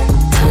Standard,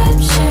 time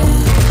share.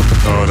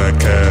 All that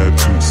cat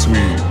too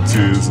sweet,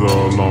 tears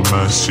all on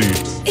my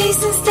sheets.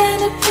 Eastern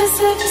Standard,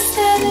 Pacific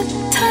Standard,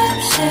 time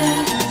share.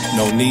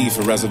 No need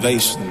for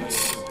reservations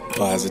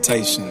or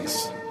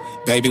hesitations.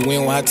 Baby, we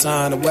don't have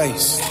time to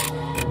waste.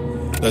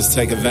 Let's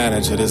take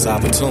advantage of this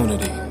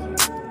opportunity,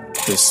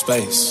 this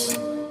space.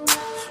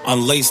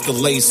 Unlace the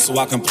lace so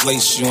I can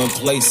place you in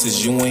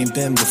places you ain't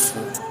been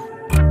before.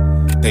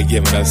 They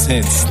giving us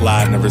hints,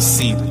 sliding a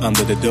receipt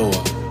under the door.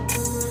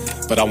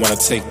 But I wanna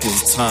take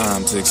this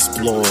time to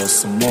explore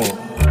some more.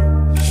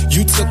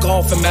 You took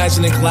off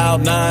imagining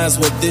cloud nines,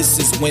 well this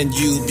is when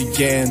you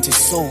began to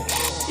soar.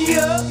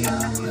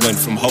 Went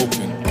from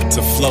hoping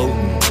to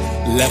floating,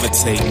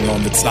 levitating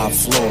on the top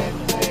floor.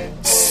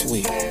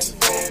 Sweet,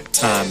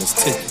 time is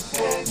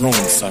ticking, room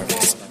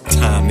service,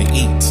 time to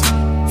eat,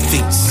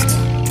 feast.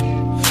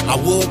 I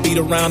would beat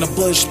around the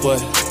bush, but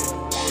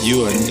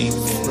you are neat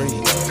free.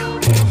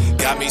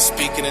 Got me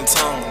speaking in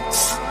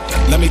tongues.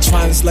 Let me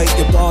translate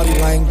your body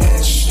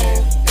language.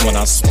 When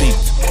I speak,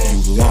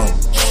 you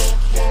lunge.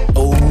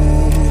 Oh,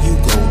 you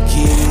go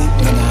get it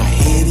when I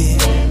hit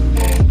it.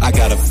 I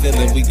got a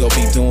feeling we gon'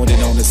 be doing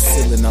it on the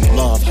ceiling. I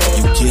love how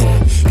you get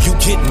it. You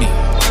get me,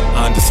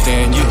 I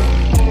understand you.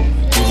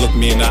 You look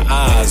me in the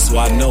eyes, so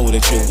I know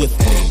that you're with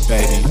me,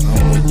 baby.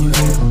 I'm with you.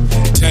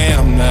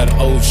 Damn that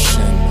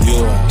ocean,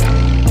 you're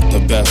the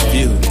best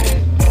view.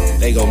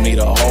 They gon' need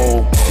a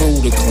whole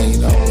crew to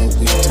clean up what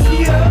we do.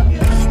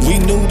 We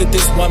knew that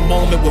this one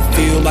moment would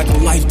feel like a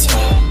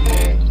lifetime.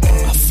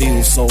 I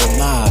feel so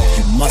alive,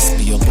 you must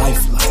be a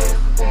lifeline.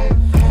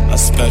 A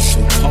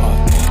special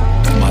part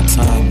of my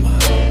timeline.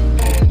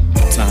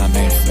 Time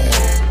ain't fair,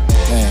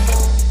 damn,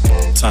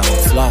 time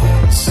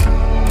flies.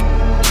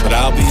 But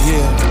I'll be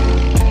here,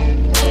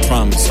 I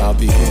promise I'll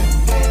be here.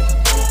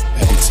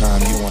 Every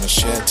time you wanna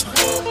share time.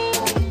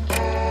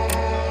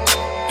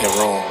 In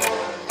room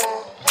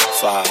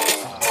 5,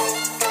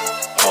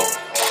 4,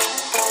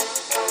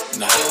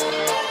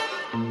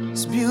 9.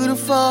 It's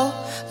beautiful,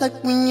 like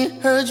when you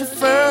heard your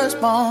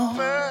firstborn.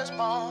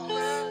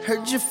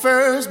 Heard your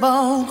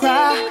firstborn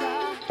cry.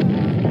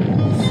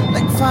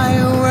 Like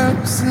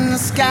fireworks in the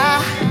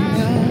sky.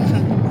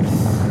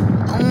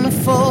 On the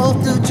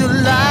 4th of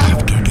July.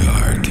 After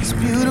dark. It's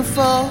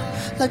beautiful,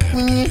 like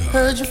when you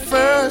heard your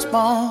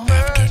firstborn.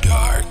 After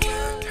dark.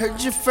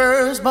 Heard your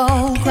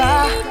firstborn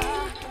cry.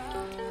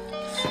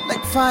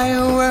 Like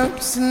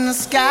fireworks in the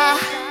sky.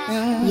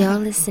 You're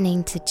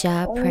listening to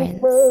Ja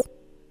Prince.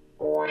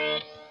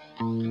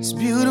 It's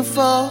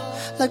beautiful,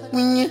 like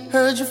when you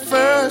heard your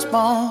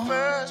firstborn.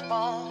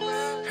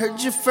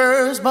 Heard your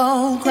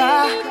firstborn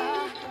cry.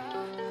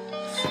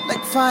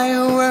 Like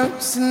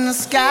fireworks in the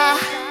sky.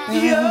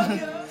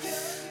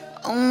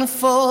 On the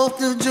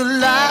 4th of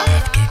July.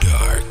 After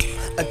dark.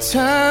 A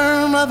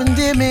term of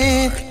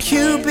endearment,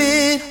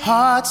 Cupid,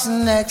 hearts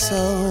and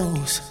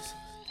exos.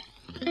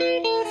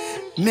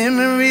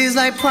 Memories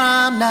like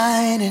prom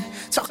night and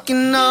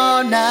talking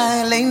all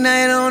night, late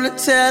night on the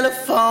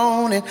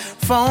telephone and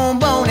phone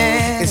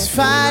boning. It's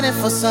fighting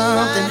for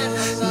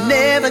something,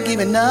 never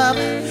giving up.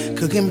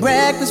 Cooking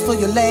breakfast for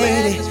your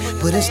lady,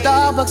 putting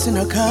Starbucks in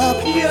her cup.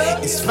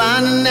 It's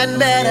finding that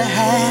better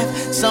half,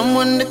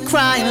 someone to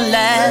cry and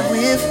laugh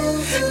with.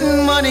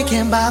 Money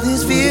can't buy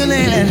this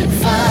feeling and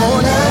for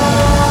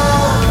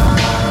love.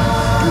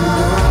 You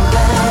know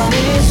that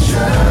it's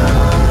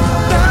true.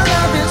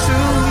 Love is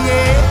true,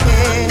 yeah.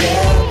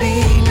 There'll be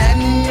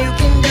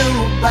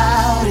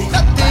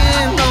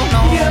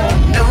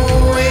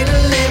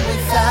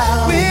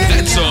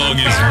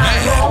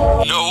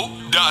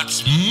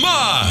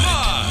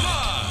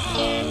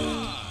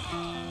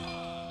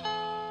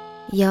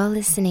You're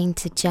listening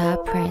to Ja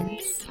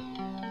Prince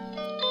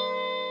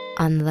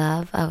on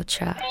Love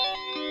Ultra.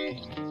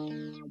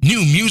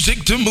 New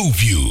music to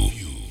move you.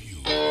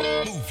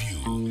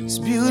 It's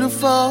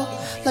beautiful,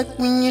 like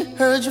when you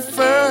heard your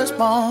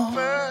firstborn.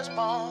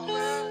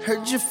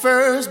 Heard your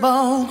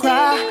firstborn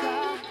cry,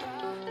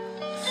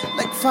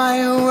 like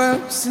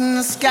fireworks in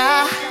the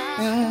sky.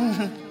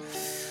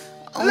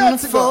 On the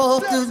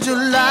 4th of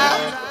July,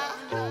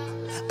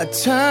 a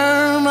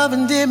term of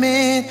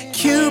endearment,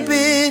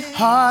 Cupid,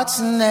 hearts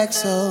and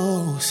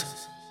exos.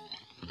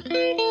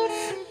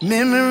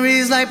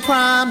 Memories like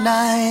prom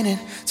night and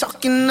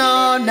talking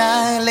all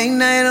night, late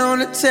night on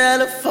the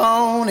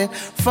telephone and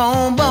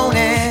phone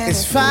boning.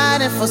 It's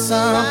fighting for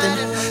something,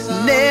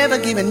 never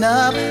giving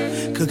up.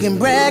 Cooking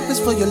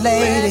breakfast for your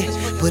lady,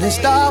 putting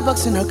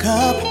Starbucks in her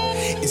cup.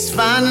 It's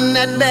finding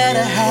that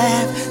better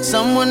half,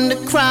 someone to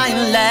cry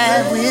and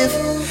laugh with.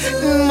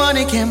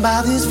 Money can't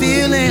buy this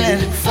feeling.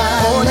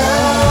 Oh,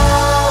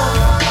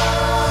 love,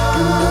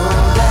 you know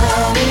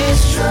that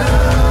it's true.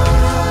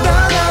 The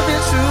love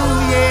is true,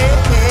 yeah.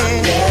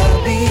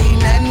 There'll be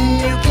nothing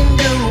you can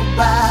do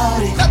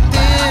about it.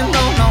 Nothing,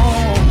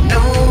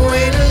 no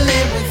way to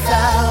live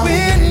without.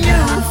 When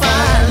you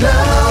find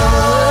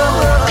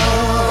love,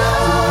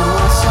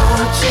 so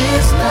much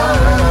is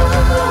love.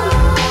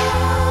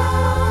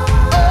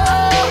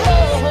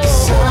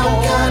 Some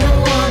kind of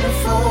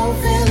wonderful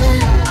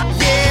feeling,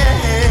 yeah.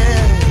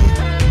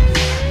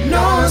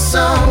 Knowing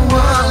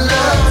someone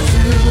loves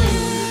you.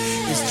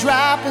 It's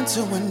dropping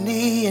to a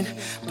knee and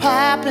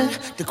popping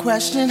the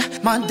question.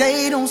 My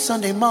date on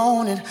Sunday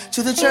morning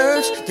to the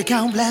church to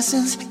count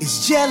blessings.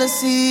 It's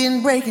jealousy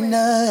and breaking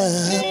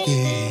up,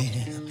 yeah.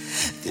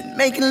 Then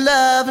making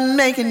love and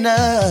making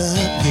up,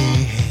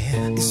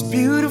 yeah. It's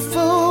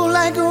beautiful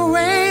like a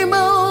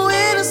rainbow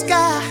in the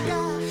sky.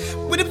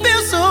 When it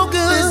feels so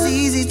good, it's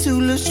easy to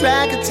lose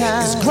track of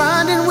time. It's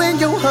grinding when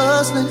you're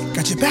hustling,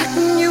 got your back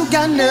when you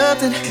got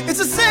nothing. It's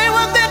the same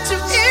one that you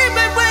eat,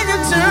 but when you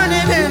turn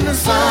it into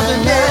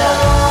something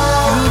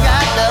else. You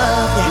got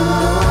love, yeah. You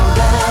know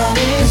that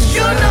it's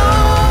true. You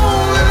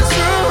know that it's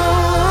true.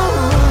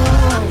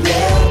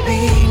 There'll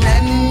be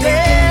nothing you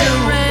can do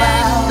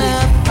about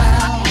it.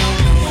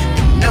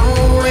 No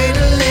way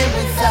to live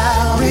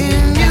without. When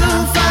you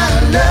find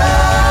love,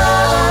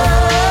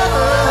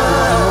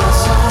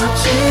 so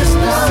much is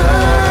love.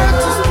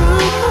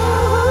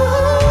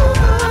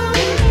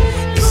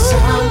 It's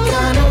some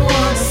kind of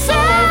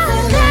wonderful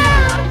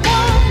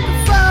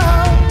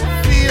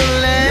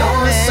feeling.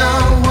 Knowing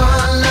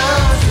someone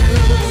loves you.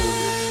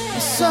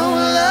 When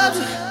someone loves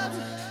you,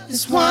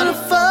 it's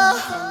wonderful.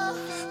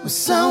 When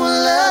someone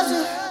loves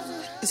you,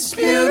 it's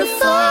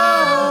beautiful.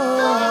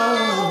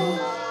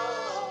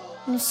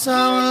 When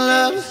someone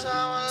loves you,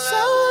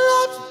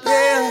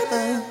 yeah.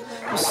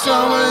 When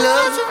someone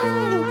loves you,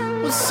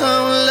 when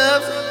someone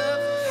loves you,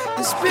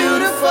 it's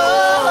beautiful.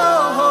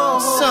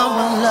 When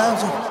someone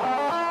loves you,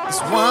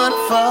 it's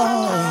wonderful.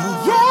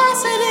 Yes,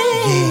 it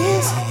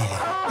is.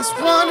 It's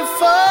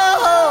wonderful.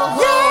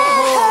 Yeah.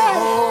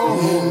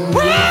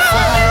 When you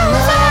find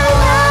love,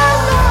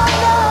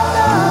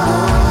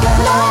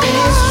 love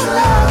is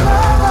true.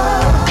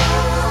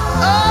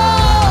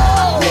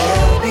 Oh,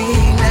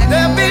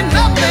 there'll be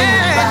nothing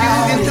you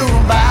can do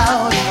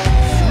about it.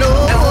 No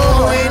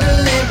way to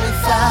live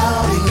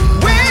without it.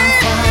 When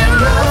you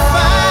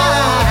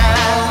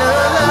find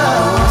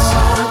love, so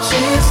much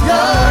is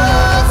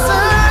love,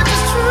 such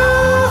is true.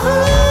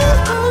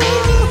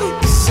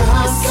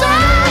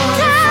 Some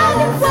kind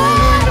of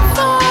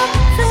wonderful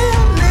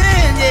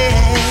feeling,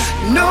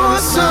 yeah.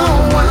 Knowing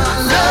someone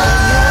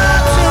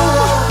loves you.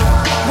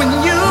 When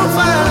you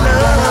find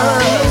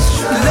love,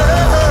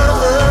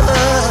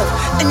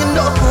 and you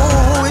know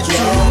it's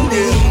true.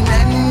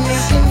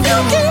 You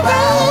can't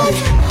run,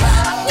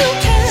 you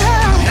can't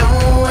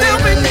hide.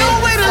 There'll be no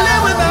way to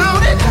live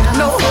without it.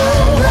 No.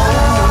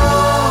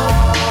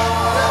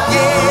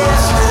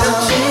 Yes,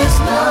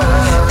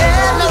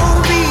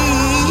 L-O-V,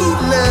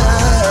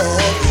 love.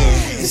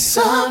 It's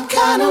some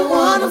kind of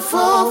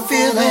wonderful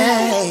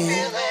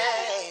feeling.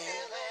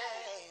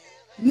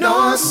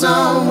 Knowing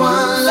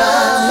someone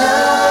loves you.